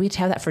 We have to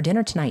have that for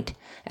dinner tonight.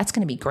 That's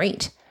going to be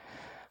great.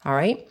 All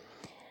right.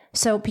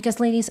 So, because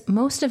ladies,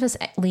 most of us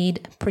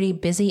lead pretty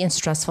busy and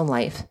stressful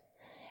life,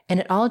 and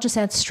it all just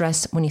adds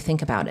stress when you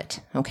think about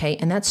it. Okay.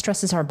 And that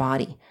stresses our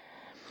body.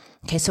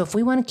 Okay. So if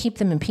we want to keep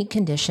them in peak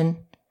condition,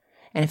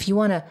 and if you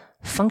want to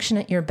function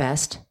at your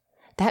best,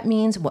 that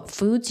means what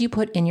foods you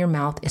put in your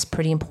mouth is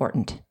pretty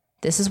important.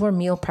 This is where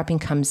meal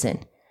prepping comes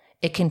in.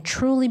 It can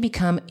truly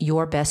become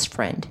your best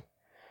friend.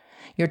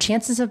 Your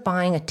chances of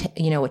buying a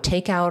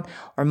takeout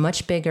are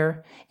much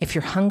bigger if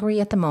you're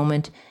hungry at the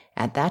moment,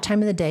 at that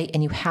time of the day,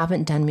 and you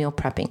haven't done meal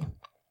prepping.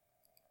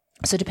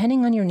 So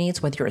depending on your needs,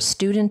 whether you're a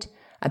student,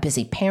 a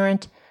busy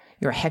parent,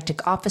 you're a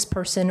hectic office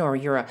person, or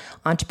you're an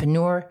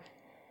entrepreneur,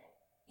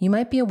 you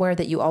might be aware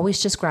that you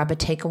always just grab a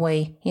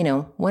takeaway,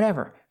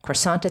 whatever,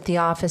 croissant at the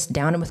office,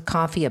 down it with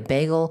coffee, a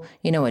bagel,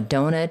 a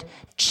donut,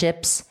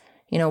 chips,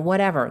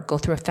 whatever, go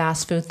through a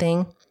fast food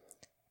thing.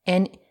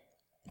 And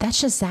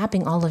that's just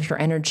zapping all of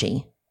your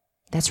energy.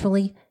 That's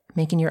really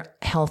making your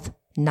health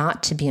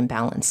not to be in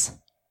balance.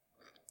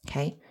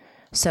 Okay.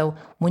 So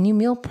when you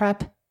meal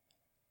prep,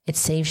 it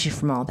saves you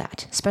from all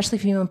that, especially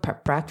if you meal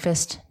prep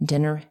breakfast,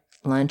 dinner,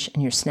 lunch,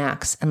 and your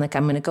snacks. And like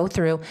I'm going to go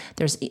through,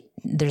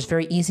 there's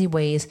very easy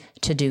ways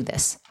to do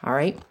this. All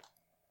right.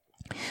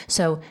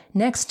 So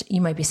next you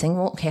might be saying,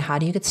 well, okay, how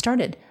do you get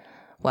started?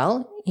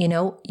 Well,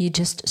 you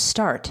just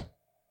start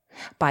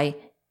by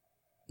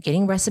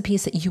getting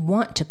recipes that you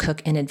want to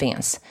cook in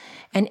advance.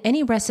 And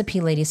any recipe,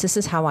 ladies, this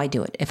is how I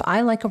do it. If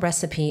I like a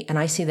recipe and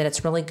I see that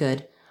it's really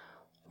good,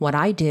 what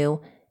I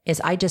do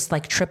is I just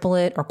like triple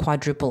it or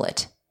quadruple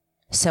it.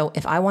 So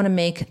if I want to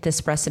make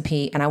this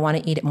recipe and I want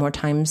to eat it more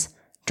times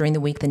during the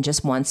week than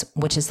just once,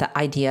 which is the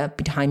idea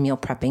behind meal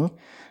prepping,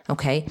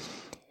 okay,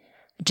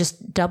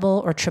 just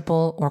double or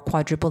triple or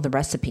quadruple the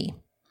recipe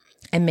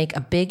and make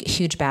a big,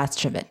 huge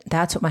batch of it.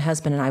 That's what my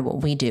husband and I,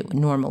 what we do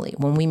normally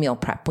when we meal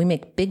prep. We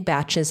make big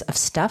batches of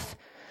stuff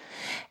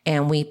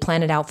and we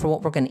plan it out for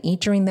what we're going to eat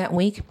during that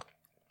week.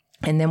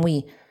 And then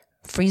we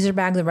freezer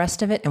bag the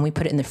rest of it and we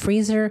put it in the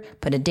freezer,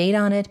 put a date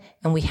on it,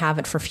 and we have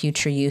it for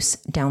future use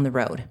down the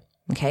road.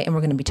 Okay. And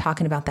we're going to be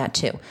talking about that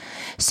too.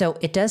 So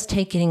it does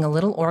take getting a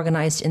little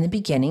organized in the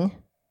beginning,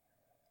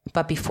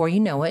 but before you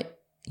know it,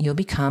 you'll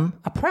become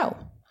a pro.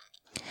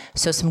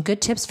 So some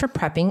good tips for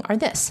prepping are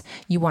this.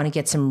 You want to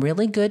get some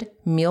really good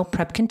meal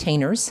prep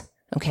containers.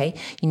 Okay.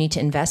 You need to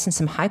invest in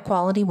some high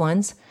quality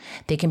ones.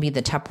 They can be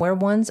the Tupperware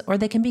ones or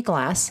they can be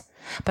glass.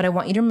 But I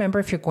want you to remember,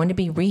 if you're going to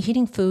be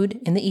reheating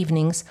food in the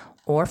evenings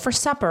or for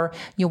supper,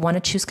 you'll want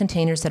to choose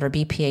containers that are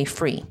BPA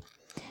free.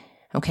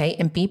 Okay,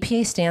 and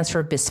BPA stands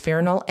for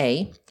bisphenol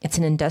A. It's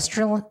an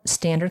industrial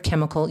standard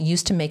chemical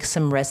used to make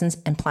some resins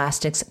and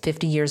plastics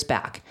 50 years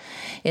back.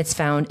 It's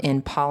found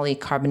in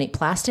polycarbonate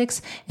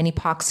plastics and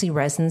epoxy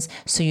resins,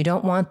 so you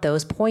don't want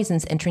those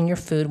poisons entering your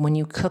food when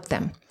you cook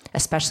them,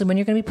 especially when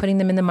you're going to be putting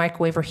them in the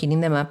microwave or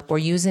heating them up or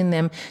using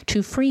them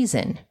to freeze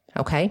in,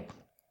 okay?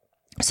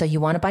 So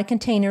you want to buy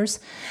containers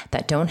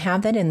that don't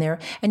have that in there.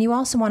 And you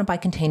also want to buy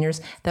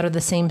containers that are the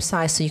same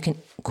size so you can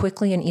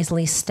quickly and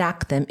easily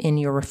stack them in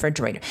your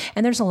refrigerator.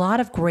 And there's a lot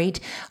of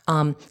great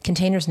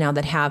containers now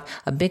that have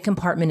a big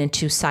compartment and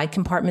two side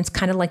compartments,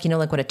 kind of like,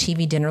 like what a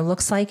TV dinner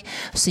looks like.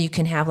 So you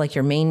can have like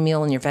your main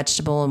meal and your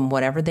vegetable and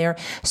whatever there.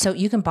 So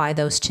you can buy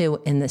those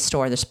too in the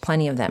store. There's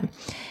plenty of them.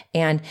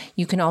 And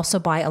you can also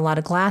buy a lot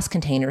of glass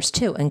containers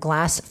too. And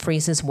glass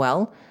freezes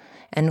well.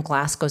 And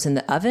glass goes in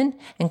the oven,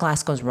 and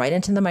glass goes right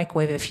into the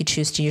microwave if you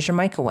choose to use your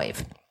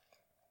microwave.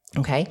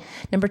 Okay.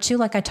 Number 2,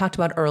 like I talked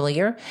about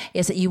earlier,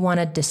 is that you want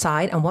to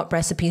decide on what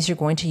recipes you're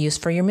going to use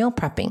for your meal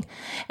prepping.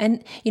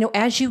 And,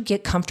 as you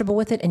get comfortable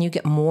with it and you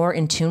get more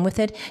in tune with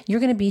it, you're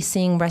going to be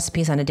seeing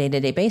recipes on a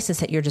day-to-day basis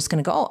that you're just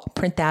going to go, oh,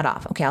 print that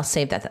off. Okay, I'll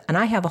save that. And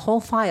I have a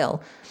whole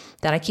file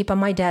that I keep on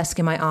my desk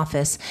in my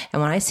office. And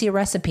when I see a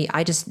recipe,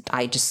 I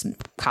just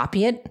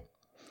copy it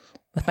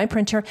with my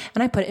printer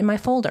and I put it in my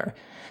folder.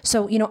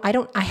 So,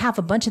 I have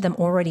a bunch of them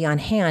already on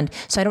hand,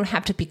 so I don't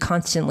have to be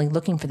constantly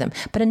looking for them.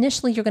 But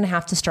initially, you're going to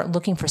have to start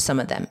looking for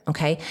some of them,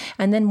 okay?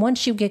 And then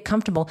once you get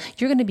comfortable,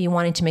 you're going to be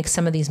wanting to make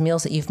some of these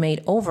meals that you've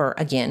made over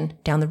again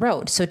down the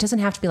road. So it doesn't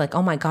have to be like,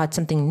 oh my God,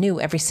 something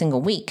new every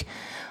single week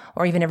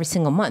or even every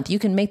single month. You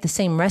can make the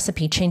same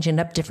recipe, changing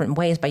it up different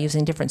ways by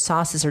using different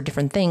sauces or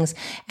different things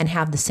and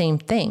have the same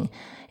thing.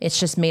 It's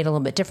just made a little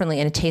bit differently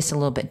and it tastes a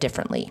little bit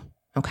differently,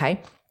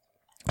 okay?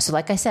 So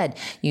like I said,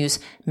 use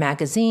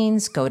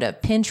magazines, go to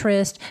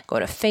Pinterest, go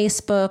to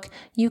Facebook.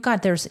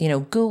 There's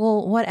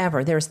Google,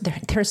 whatever.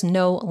 There's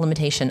no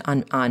limitation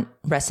on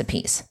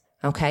recipes.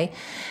 Okay.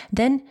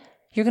 Then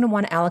you're going to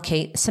want to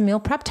allocate some meal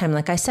prep time.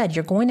 Like I said,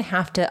 you're going to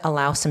have to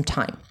allow some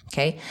time.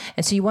 Okay.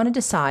 And so you want to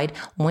decide,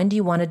 when do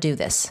you want to do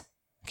this?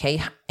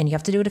 Okay. And you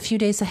have to do it a few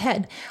days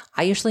ahead.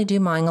 I usually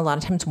do mine a lot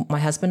of times. My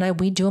husband and I,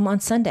 we do them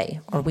on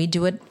Sunday, or we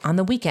do it on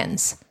the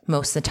weekends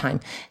most of the time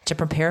to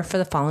prepare for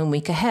the following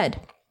week ahead.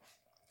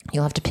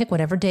 You'll have to pick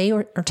whatever day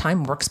or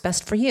time works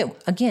best for you.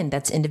 Again,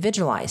 that's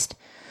individualized.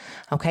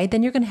 Okay,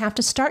 then you're going to have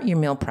to start your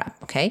meal prep.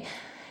 Okay,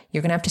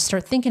 you're going to have to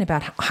start thinking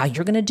about how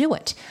you're going to do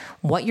it,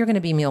 what you're going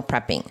to be meal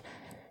prepping.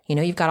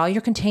 You've got all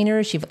your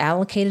containers, you've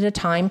allocated a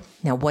time.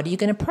 Now, what are you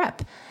going to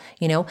prep?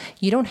 You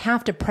don't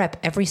have to prep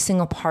every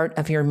single part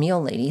of your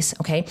meal, ladies.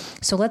 Okay,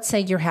 so let's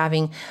say you're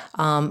having,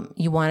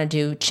 you want to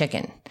do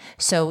chicken.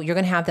 So you're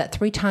going to have that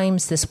 3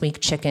 times this week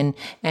chicken.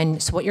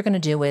 And so what you're going to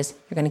do is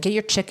you're going to get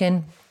your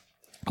chicken.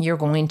 You're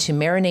going to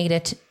marinate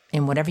it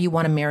in whatever you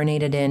want to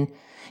marinate it in.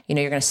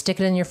 You're going to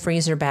stick it in your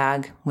freezer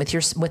bag with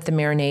the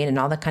marinade and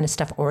all that kind of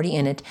stuff already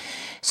in it.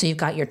 So you've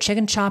got your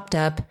chicken chopped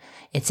up.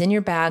 It's in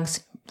your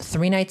bags,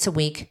 3 nights a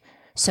week.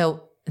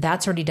 So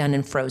that's already done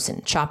and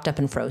frozen, chopped up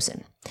and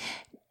frozen.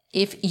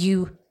 If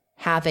you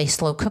have a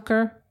slow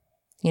cooker,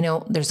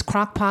 there's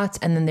crock pots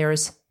and then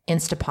there's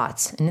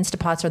Instapots. And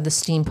Instapots are the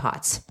steam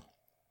pots.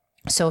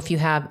 So if you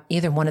have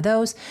either one of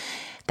those,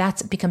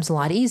 that becomes a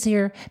lot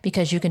easier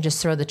because you can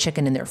just throw the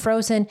chicken in there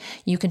frozen.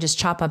 You can just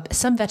chop up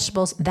some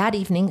vegetables that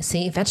evening.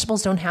 See,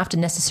 vegetables don't have to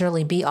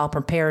necessarily be all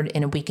prepared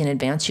in a week in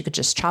advance. You could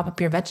just chop up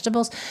your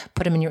vegetables,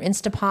 put them in your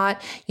Instapot,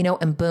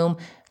 and boom,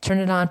 turn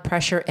it on,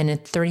 pressure, and in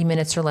 30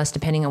 minutes or less,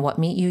 depending on what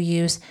meat you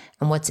use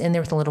and what's in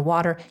there with a little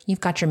water,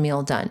 you've got your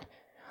meal done.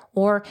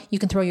 Or you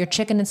can throw your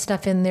chicken and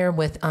stuff in there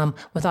with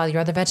all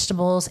your other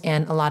vegetables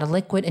and a lot of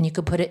liquid, and you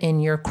could put it in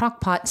your crock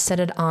pot, set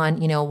it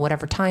on,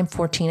 whatever time,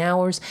 14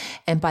 hours.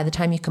 And by the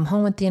time you come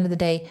home at the end of the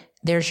day,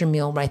 there's your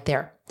meal right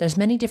there. There's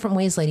many different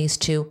ways, ladies,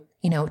 to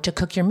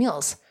cook your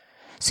meals.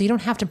 So you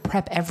don't have to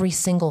prep every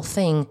single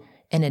thing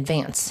in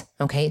advance,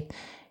 okay?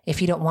 If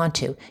you don't want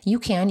to, you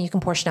can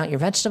portion out your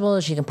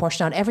vegetables, you can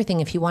portion out everything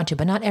if you want to,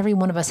 but not every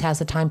one of us has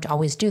the time to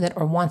always do that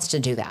or wants to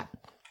do that.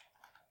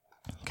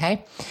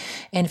 Okay.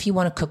 And if you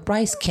want to cook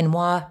rice,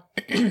 quinoa,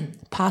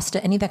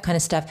 pasta, any of that kind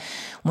of stuff,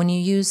 when you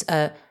use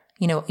either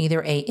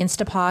a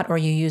Instapot or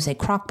you use a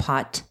crock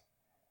pot,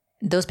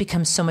 those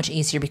become so much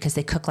easier because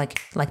they cook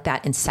like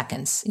that in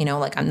seconds,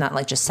 I'm not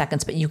like just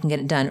seconds, but you can get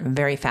it done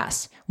very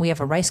fast. We have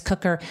a rice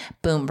cooker,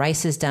 boom,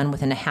 rice is done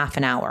within a half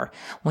an hour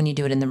when you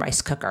do it in the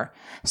rice cooker.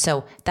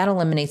 So that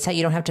eliminates that.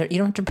 You don't have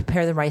to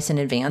prepare the rice in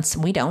advance.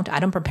 I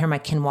don't prepare my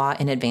quinoa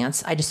in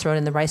advance. I just throw it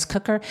in the rice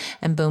cooker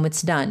and boom,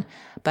 it's done.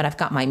 But I've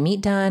got my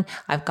meat done.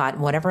 I've got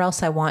whatever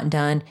else I want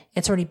done.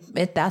 That's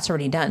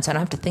already done. So I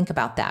don't have to think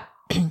about that.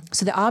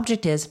 So the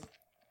object is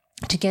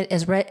to get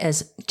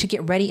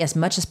ready as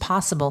much as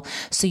possible,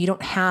 so you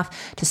don't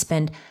have to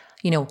spend,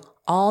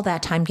 all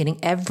that time getting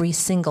every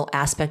single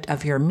aspect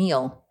of your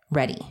meal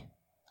ready.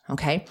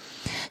 Okay.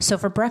 So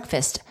for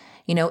breakfast,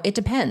 it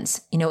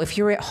depends. If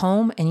you're at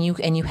home and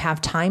you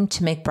have time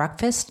to make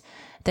breakfast,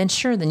 then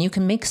sure, then you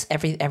can make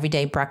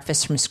everyday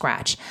breakfast from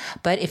scratch.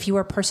 But if you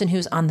are a person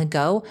who's on the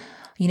go,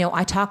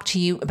 I talk to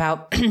you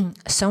about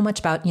so much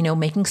about,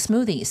 making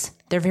smoothies.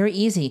 They're very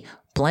easy.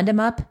 Blend them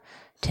up.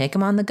 Take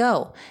them on the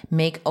go.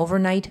 Make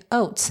overnight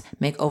oats.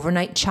 Make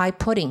overnight chai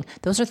pudding.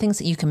 Those are things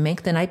that you can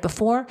make the night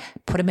before.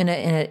 Put them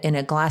in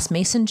a glass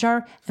mason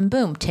jar, and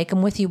boom, take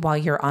them with you while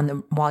you're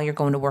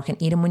going to work,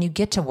 and eat them when you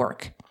get to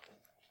work.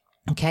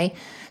 Okay,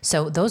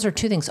 so those are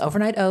 2 things: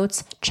 overnight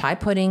oats, chai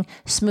pudding,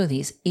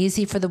 smoothies.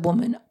 Easy for the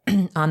woman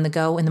on the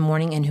go in the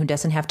morning and who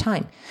doesn't have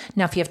time.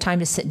 Now, if you have time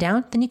to sit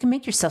down, then you can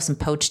make yourself some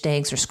poached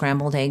eggs or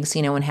scrambled eggs,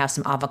 and have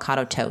some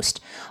avocado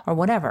toast or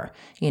whatever,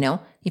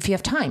 if you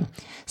have time.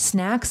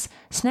 Snacks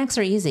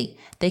are easy.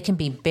 They can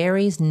be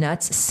berries,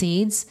 nuts,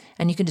 seeds,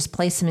 and you can just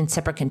place them in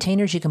separate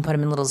containers. You can put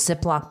them in little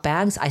Ziploc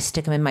bags. I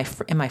stick them in my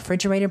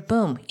refrigerator.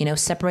 Boom,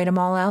 separate them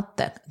all out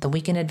the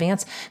week in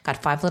advance.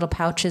 Got 5 little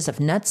pouches of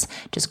nuts.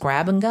 Just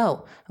grab and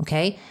go.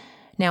 Okay.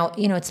 Now,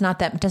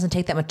 it doesn't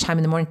take that much time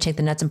in the morning to take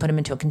the nuts and put them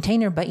into a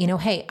container, but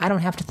hey, I don't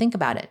have to think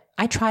about it.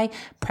 I try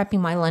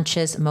prepping my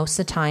lunches most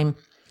of the time.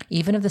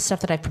 Even of the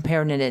stuff that I've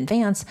prepared in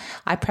advance,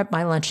 I prep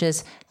my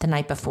lunches the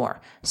night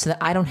before so that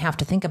I don't have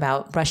to think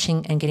about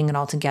rushing and getting it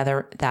all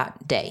together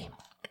that day.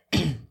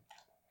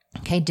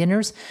 Okay,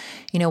 dinners,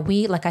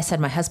 like I said,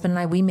 my husband and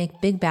I, we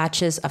make big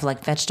batches of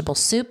like vegetable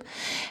soup.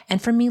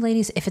 And for me,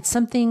 ladies, if it's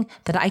something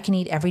that I can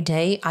eat every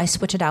day, I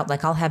switch it out.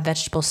 Like I'll have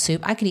vegetable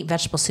soup. I could eat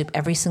vegetable soup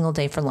every single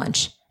day for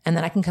lunch. And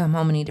then I can come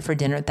home and eat it for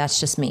dinner. That's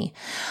just me.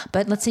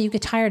 But let's say you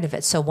get tired of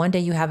it. So one day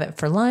you have it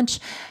for lunch.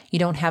 You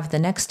don't have the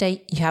next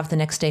day. You have the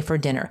next day for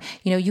dinner.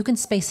 You can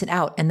space it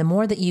out. And the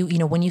more that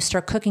when you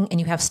start cooking and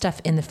you have stuff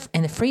in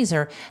the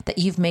freezer that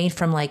you've made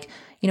from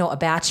a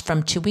batch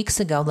from 2 weeks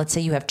ago, let's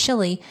say you have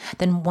chili,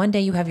 then one day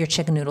you have your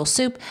chicken noodle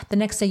soup. The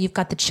next day you've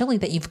got the chili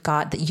that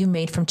you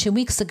made from 2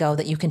 weeks ago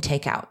that you can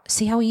take out.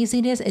 See how easy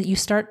it is? You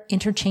start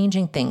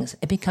interchanging things.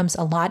 It becomes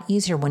a lot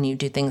easier when you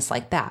do things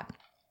like that.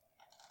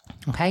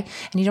 Okay.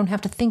 And you don't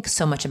have to think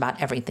so much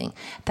about everything.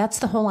 That's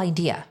the whole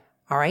idea.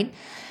 All right.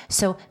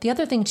 So the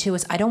other thing too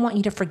is I don't want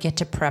you to forget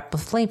to prep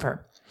with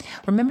flavor.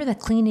 Remember that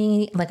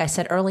cleaning, like I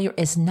said earlier,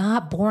 is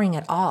not boring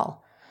at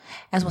all.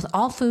 As with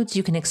all foods,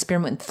 you can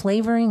experiment with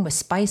flavoring, with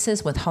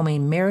spices, with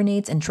homemade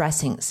marinades and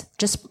dressings.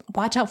 Just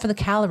watch out for the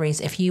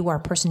calories if you are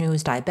a person who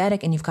is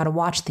diabetic, and you've got to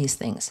watch these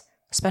things,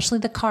 especially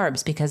the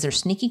carbs, because there's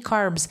sneaky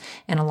carbs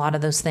in a lot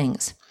of those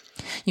things.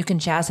 You can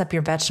jazz up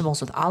your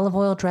vegetables with olive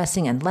oil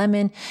dressing and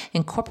lemon,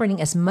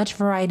 incorporating as much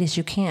variety as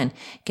you can,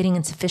 getting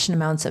in sufficient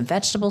amounts of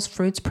vegetables,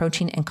 fruits,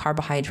 protein, and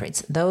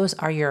carbohydrates. Those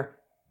are your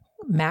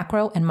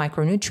macro and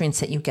micronutrients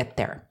that you get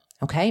there.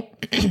 Okay?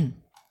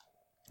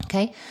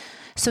 Okay?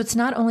 So it's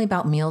not only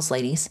about meals,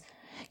 ladies.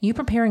 You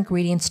prepare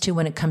ingredients too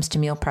when it comes to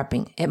meal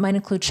prepping. It might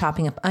include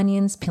chopping up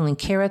onions, peeling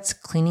carrots,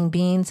 cleaning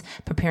beans,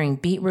 preparing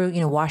beetroot,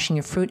 washing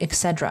your fruit,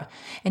 etc.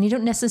 And you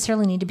don't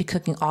necessarily need to be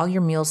cooking all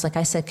your meals, like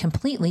I said,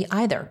 completely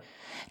either.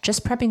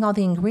 Just prepping all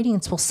the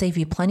ingredients will save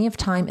you plenty of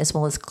time, as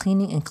well as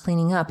cleaning and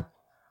cleaning up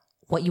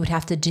what you would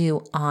have to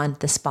do on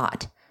the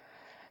spot.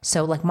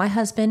 So like my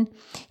husband,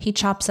 he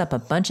chops up a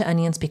bunch of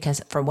onions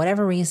because for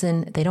whatever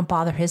reason, they don't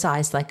bother his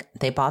eyes like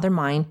they bother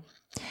mine.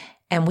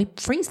 And we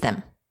freeze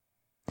them.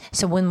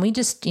 So when we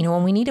just,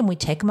 when we need them, we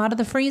take them out of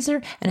the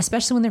freezer. And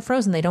especially when they're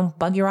frozen, they don't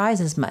bug your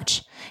eyes as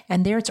much.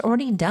 And there it's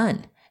already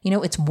done.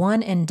 It's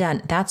one and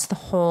done. That's the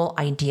whole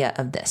idea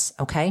of this.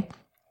 Okay.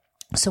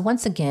 So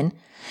once again,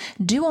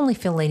 do only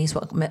feel, ladies,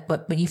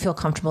 what you feel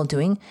comfortable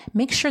doing.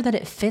 Make sure that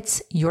it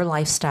fits your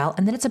lifestyle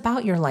and that it's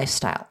about your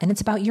lifestyle and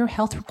it's about your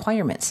health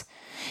requirements.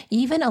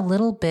 Even a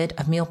little bit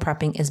of meal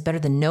prepping is better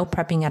than no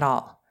prepping at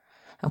all.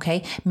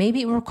 Okay,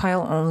 maybe it will require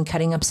only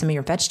cutting up some of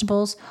your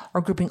vegetables or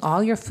grouping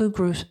all your food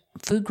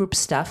group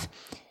stuff,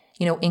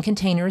 in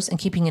containers and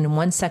keeping it in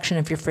one section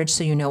of your fridge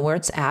so you know where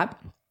it's at.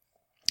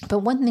 But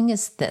one thing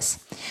is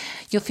this,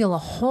 you'll feel a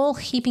whole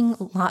heaping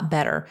lot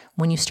better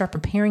when you start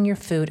preparing your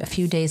food a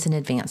few days in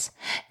advance.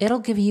 It'll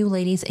give you,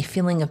 ladies, a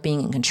feeling of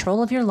being in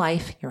control of your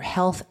life, your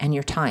health, and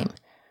your time.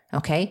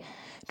 Okay?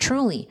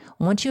 Truly,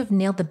 once you have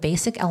nailed the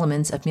basic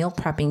elements of meal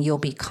prepping, you'll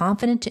be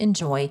confident to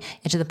enjoy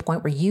it to the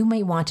point where you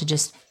may want to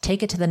just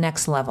take it to the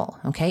next level.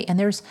 Okay. And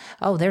there's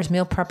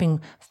meal prepping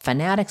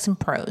fanatics and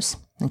pros.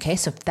 Okay.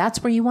 So if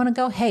that's where you want to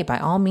go, hey, by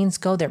all means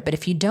go there. But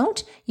if you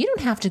don't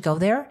have to go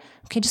there.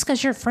 Okay. Just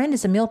because your friend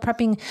is a meal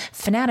prepping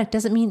fanatic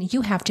doesn't mean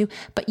you have to,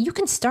 but you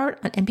can start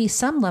and be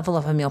some level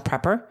of a meal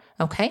prepper.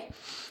 Okay.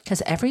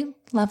 Because every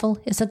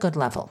level is a good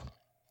level.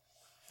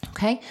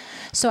 Okay,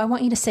 so I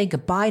want you to say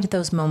goodbye to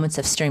those moments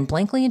of staring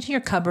blankly into your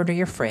cupboard or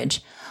your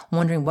fridge,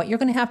 wondering what you're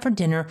going to have for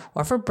dinner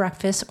or for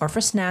breakfast or for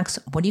snacks.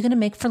 What are you going to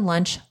make for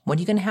lunch? What are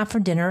you going to have for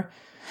dinner?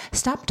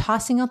 Stop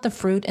tossing out the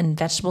fruit and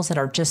vegetables that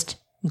are just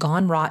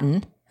gone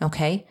rotten,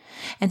 okay?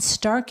 And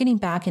start getting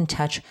back in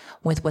touch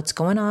with what's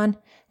going on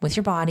with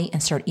your body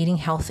and start eating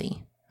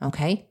healthy,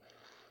 okay?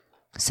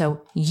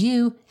 So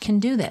you can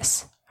do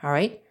this, all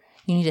right?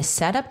 You need to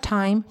set up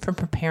time for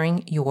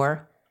preparing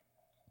your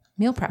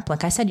meal prep.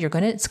 Like I said,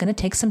 it's going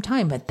to take some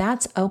time, but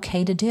that's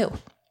okay to do.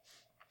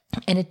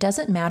 And it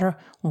doesn't matter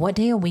what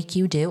day a week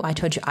you do. I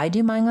told you I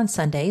do mine on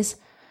Sundays.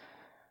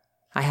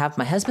 I have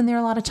my husband there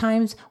a lot of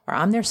times, or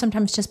I'm there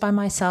sometimes just by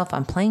myself.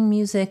 I'm playing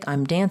music,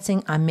 I'm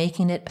dancing, I'm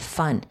making it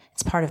fun.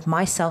 It's part of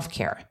my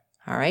self-care.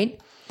 All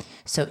right.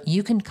 So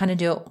you can kind of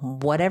do it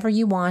whatever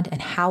you want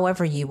and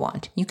however you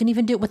want. You can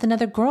even do it with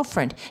another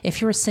girlfriend.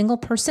 If you're a single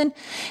person,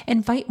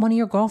 invite one of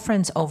your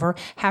girlfriends over,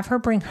 have her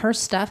bring her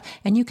stuff,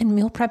 and you can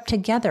meal prep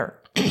together.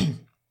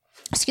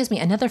 Excuse me.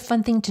 Another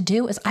fun thing to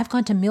do is I've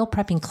gone to meal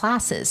prepping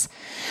classes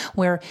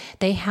where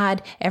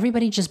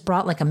everybody just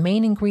brought like a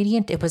main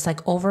ingredient. It was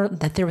like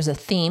that there was a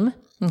theme.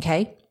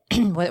 Okay.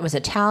 Whether it was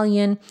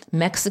Italian,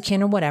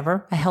 Mexican, or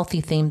whatever, a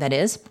healthy theme that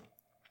is.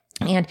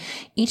 And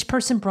each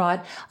person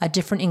brought a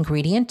different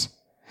ingredient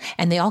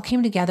and they all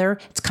came together.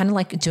 It's kind of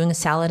like doing a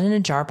salad in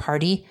a jar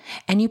party,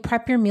 and you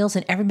prep your meals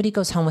and everybody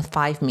goes home with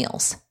 5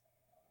 meals.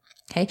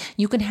 Okay.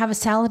 You can have a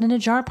salad in a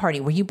jar party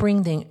where you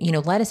bring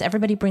lettuce.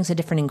 Everybody brings a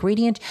different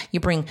ingredient. You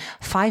bring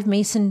 5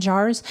 mason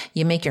jars,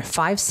 you make your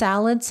 5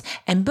 salads,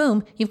 and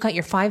boom, you've got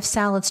your 5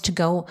 salads to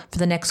go for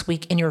the next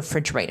week in your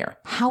refrigerator.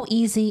 How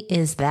easy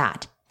is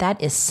that?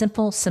 That is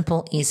simple,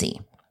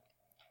 easy.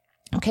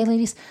 Okay,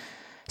 ladies.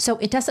 So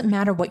it doesn't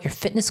matter what your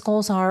fitness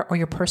goals are or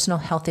your personal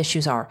health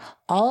issues are.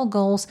 All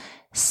goals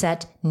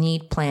set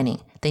need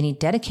planning. They need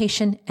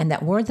dedication. And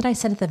that word that I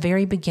said at the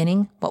very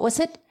beginning, what was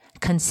it?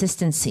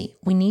 Consistency.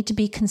 We need to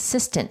be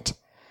consistent.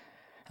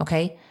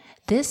 Okay.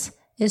 This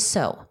is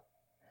so.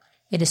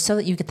 It is so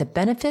that you get the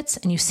benefits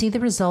and you see the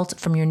results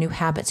from your new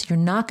habits. You're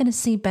not going to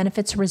see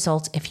benefits or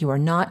results if you are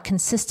not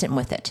consistent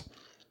with it.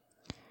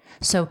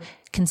 So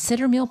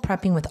consider meal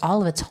prepping with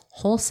all of its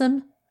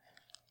wholesome,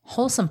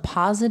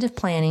 positive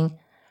planning,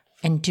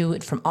 and do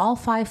it from all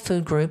 5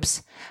 food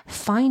groups.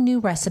 Find new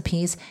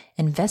recipes,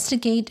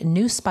 investigate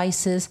new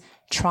spices,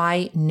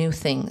 try new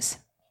things.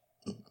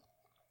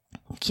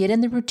 Get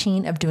in the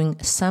routine of doing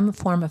some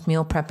form of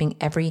meal prepping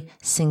every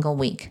single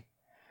week.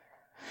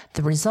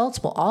 The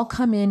results will all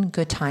come in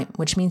good time,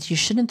 which means you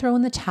shouldn't throw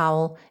in the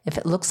towel if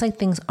it looks like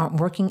things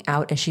aren't working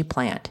out as you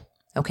planned.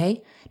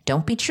 Okay?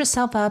 Don't beat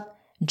yourself up.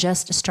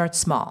 Just start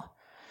small.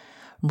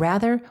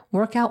 Rather,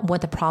 work out what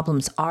the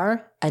problems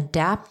are,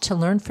 adapt to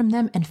learn from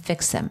them and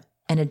fix them,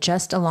 and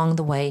adjust along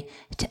the way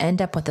to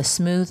end up with a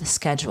smooth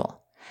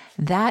schedule.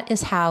 That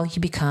is how you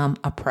become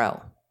a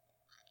pro.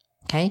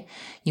 Okay?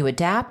 You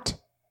adapt,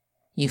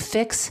 you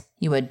fix,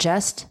 you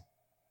adjust,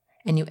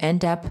 and you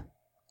end up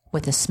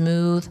with a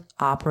smooth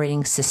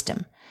operating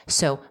system.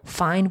 So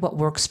find what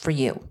works for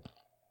you.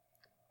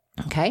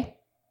 Okay?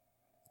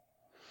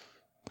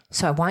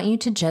 So I want you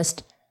to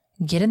just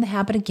get in the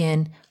habit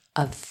again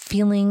of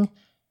feeling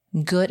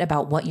good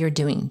about what you're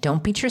doing.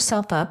 Don't beat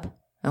yourself up.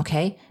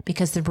 Okay?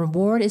 Because the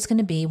reward is going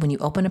to be when you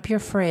open up your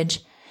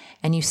fridge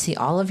and you see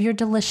all of your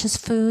delicious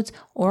foods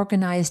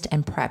organized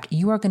and prepped.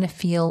 You are going to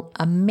feel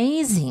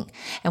amazing.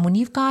 And when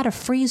you've got a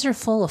freezer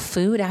full of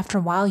food, after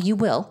a while, you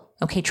will.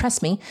 Okay,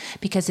 trust me,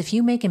 because if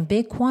you make in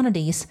big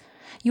quantities,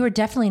 you are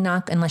definitely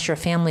not, unless you're a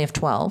family of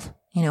 12,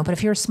 but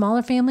if you're a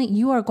smaller family,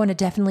 you are going to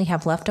definitely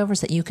have leftovers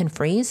that you can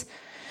freeze.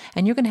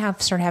 And you're going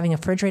to start having a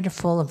refrigerator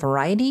full of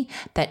variety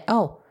that,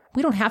 oh,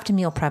 we don't have to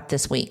meal prep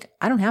this week.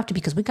 I don't have to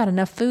because we got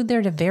enough food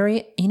there to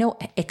vary.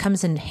 It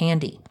comes in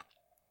handy.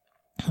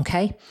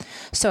 Okay.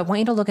 So I want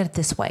you to look at it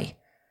this way.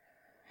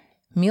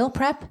 Meal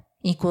prep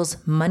equals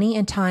money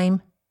and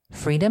time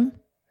freedom.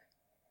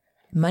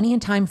 Money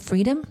and time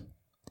freedom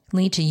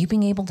lead to you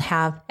being able to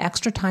have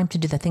extra time to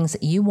do the things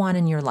that you want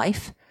in your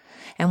life.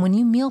 And when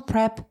you meal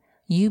prep,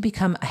 you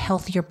become a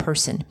healthier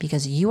person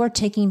because you are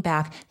taking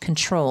back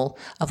control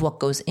of what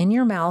goes in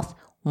your mouth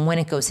when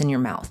it goes in your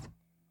mouth.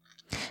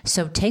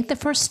 So take the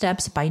first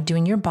steps by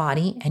doing your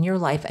body and your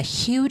life a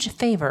huge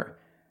favor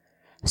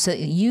so that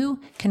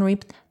you can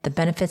reap the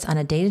benefits on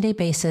a day-to-day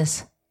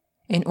basis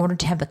in order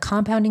to have the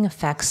compounding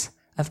effects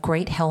of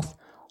great health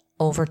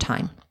over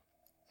time.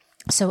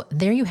 So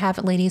there you have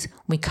it, ladies.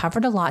 We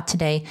covered a lot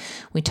today.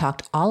 We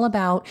talked all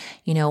about,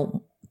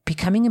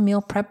 becoming a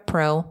meal prep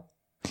pro,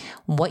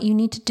 what you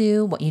need to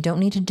do, what you don't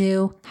need to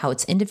do, how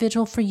it's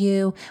individual for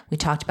you. We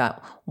talked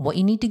about what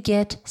you need to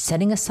get,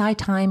 setting aside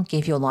time,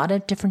 gave you a lot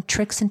of different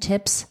tricks and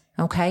tips.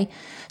 Okay.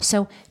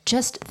 So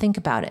just think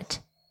about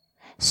it.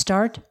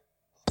 Start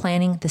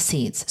planting the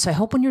seeds. So I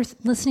hope when you're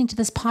listening to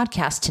this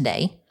podcast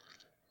today,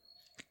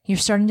 you're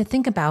starting to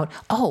think about,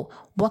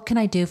 what can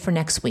I do for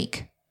next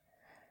week?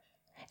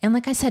 And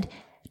like I said,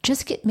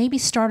 maybe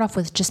start off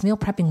with just meal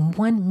prepping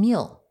one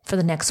meal for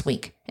the next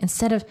week.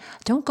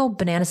 Don't go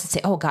bananas and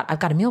say, oh God, I've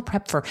got a meal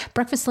prep for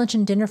breakfast, lunch,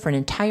 and dinner for an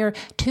entire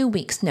 2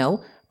 weeks.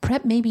 No,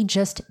 prep maybe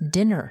just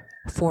dinner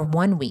for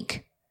 1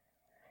 week.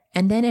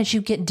 And then as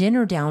you get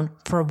dinner down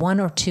for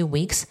 1 or 2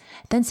 weeks,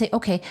 then say,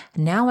 okay,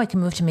 now I can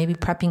move to maybe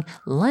prepping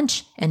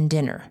lunch and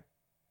dinner.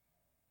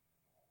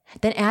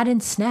 Then add in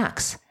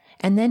snacks.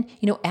 And then,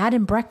 add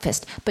in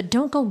breakfast, but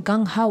don't go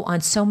gung-ho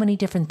on so many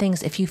different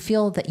things if you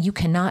feel that you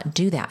cannot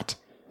do that.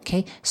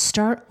 Okay.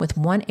 Start with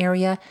one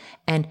area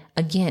and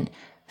again,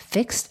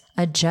 fix,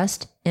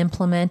 adjust,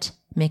 implement,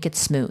 make it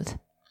smooth.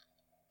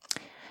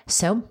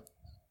 So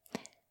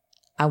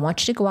I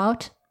want you to go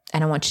out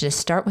and I want you to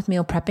start with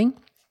meal prepping.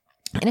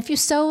 And if you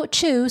so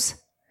choose,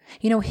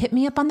 hit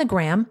me up on the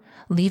gram,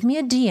 leave me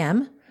a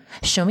DM,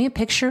 show me a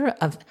picture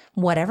of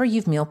whatever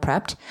you've meal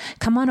prepped.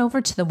 Come on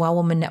over to the Well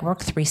Woman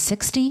Network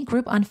 360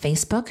 group on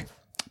Facebook.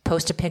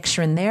 Post a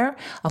picture in there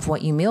of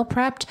what you meal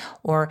prepped,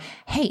 or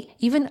hey,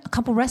 even a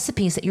couple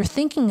recipes that you're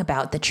thinking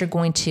about that you're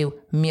going to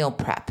meal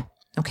prep.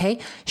 Okay.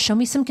 Show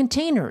me some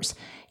containers.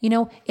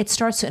 It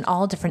starts in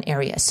all different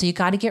areas. So you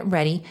got to get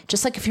ready.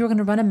 Just like if you were going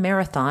to run a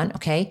marathon,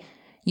 okay,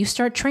 you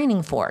start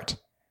training for it.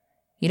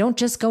 You don't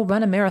just go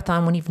run a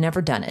marathon when you've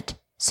never done it.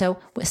 So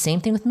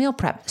same thing with meal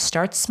prep.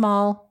 Start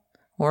small,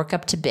 work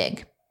up to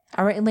big.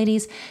 All right,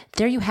 ladies,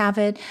 there you have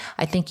it.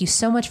 I thank you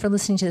so much for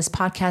listening to this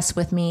podcast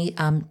with me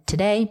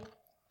today.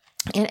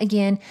 And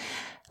again,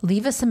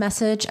 leave us a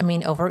message.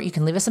 You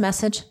can leave us a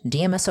message,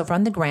 DM us over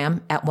on the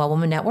gram at Well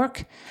Woman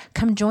Network.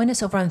 Come join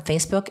us over on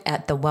Facebook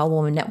at the Well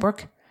Woman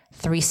Network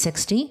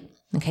 360.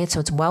 Okay, so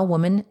it's Well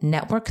Woman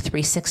Network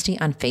 360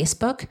 on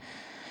Facebook.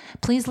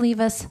 Please leave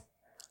us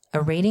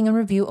a rating and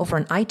review over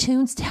on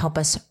iTunes to help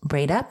us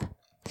rate up.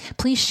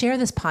 Please share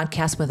this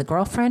podcast with a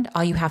girlfriend.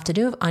 All you have to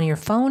do on your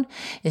phone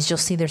is you'll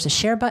see there's a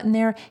share button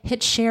there.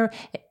 Hit share,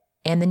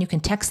 and then you can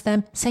text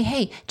them. Say,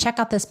 hey, check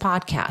out this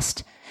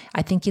podcast.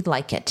 I think you'd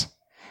like it.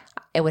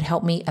 It would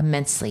help me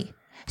immensely.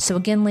 So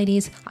again,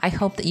 ladies, I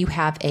hope that you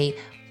have a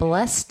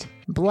blessed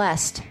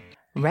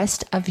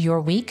rest of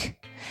your week.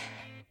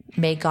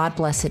 May God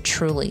bless it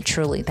truly,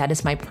 truly. That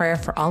is my prayer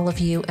for all of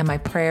you. And my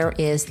prayer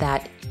is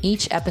that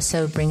each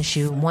episode brings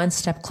you one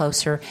step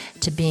closer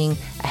to being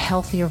a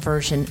healthier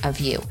version of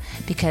you,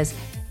 because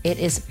it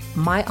is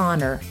my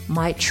honor,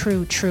 my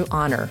true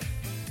honor,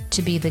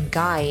 to be the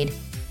guide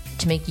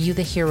to make you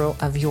the hero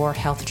of your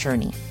health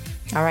journey.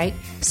 All right.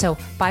 So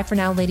bye for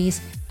now,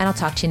 ladies, and I'll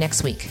talk to you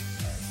next week.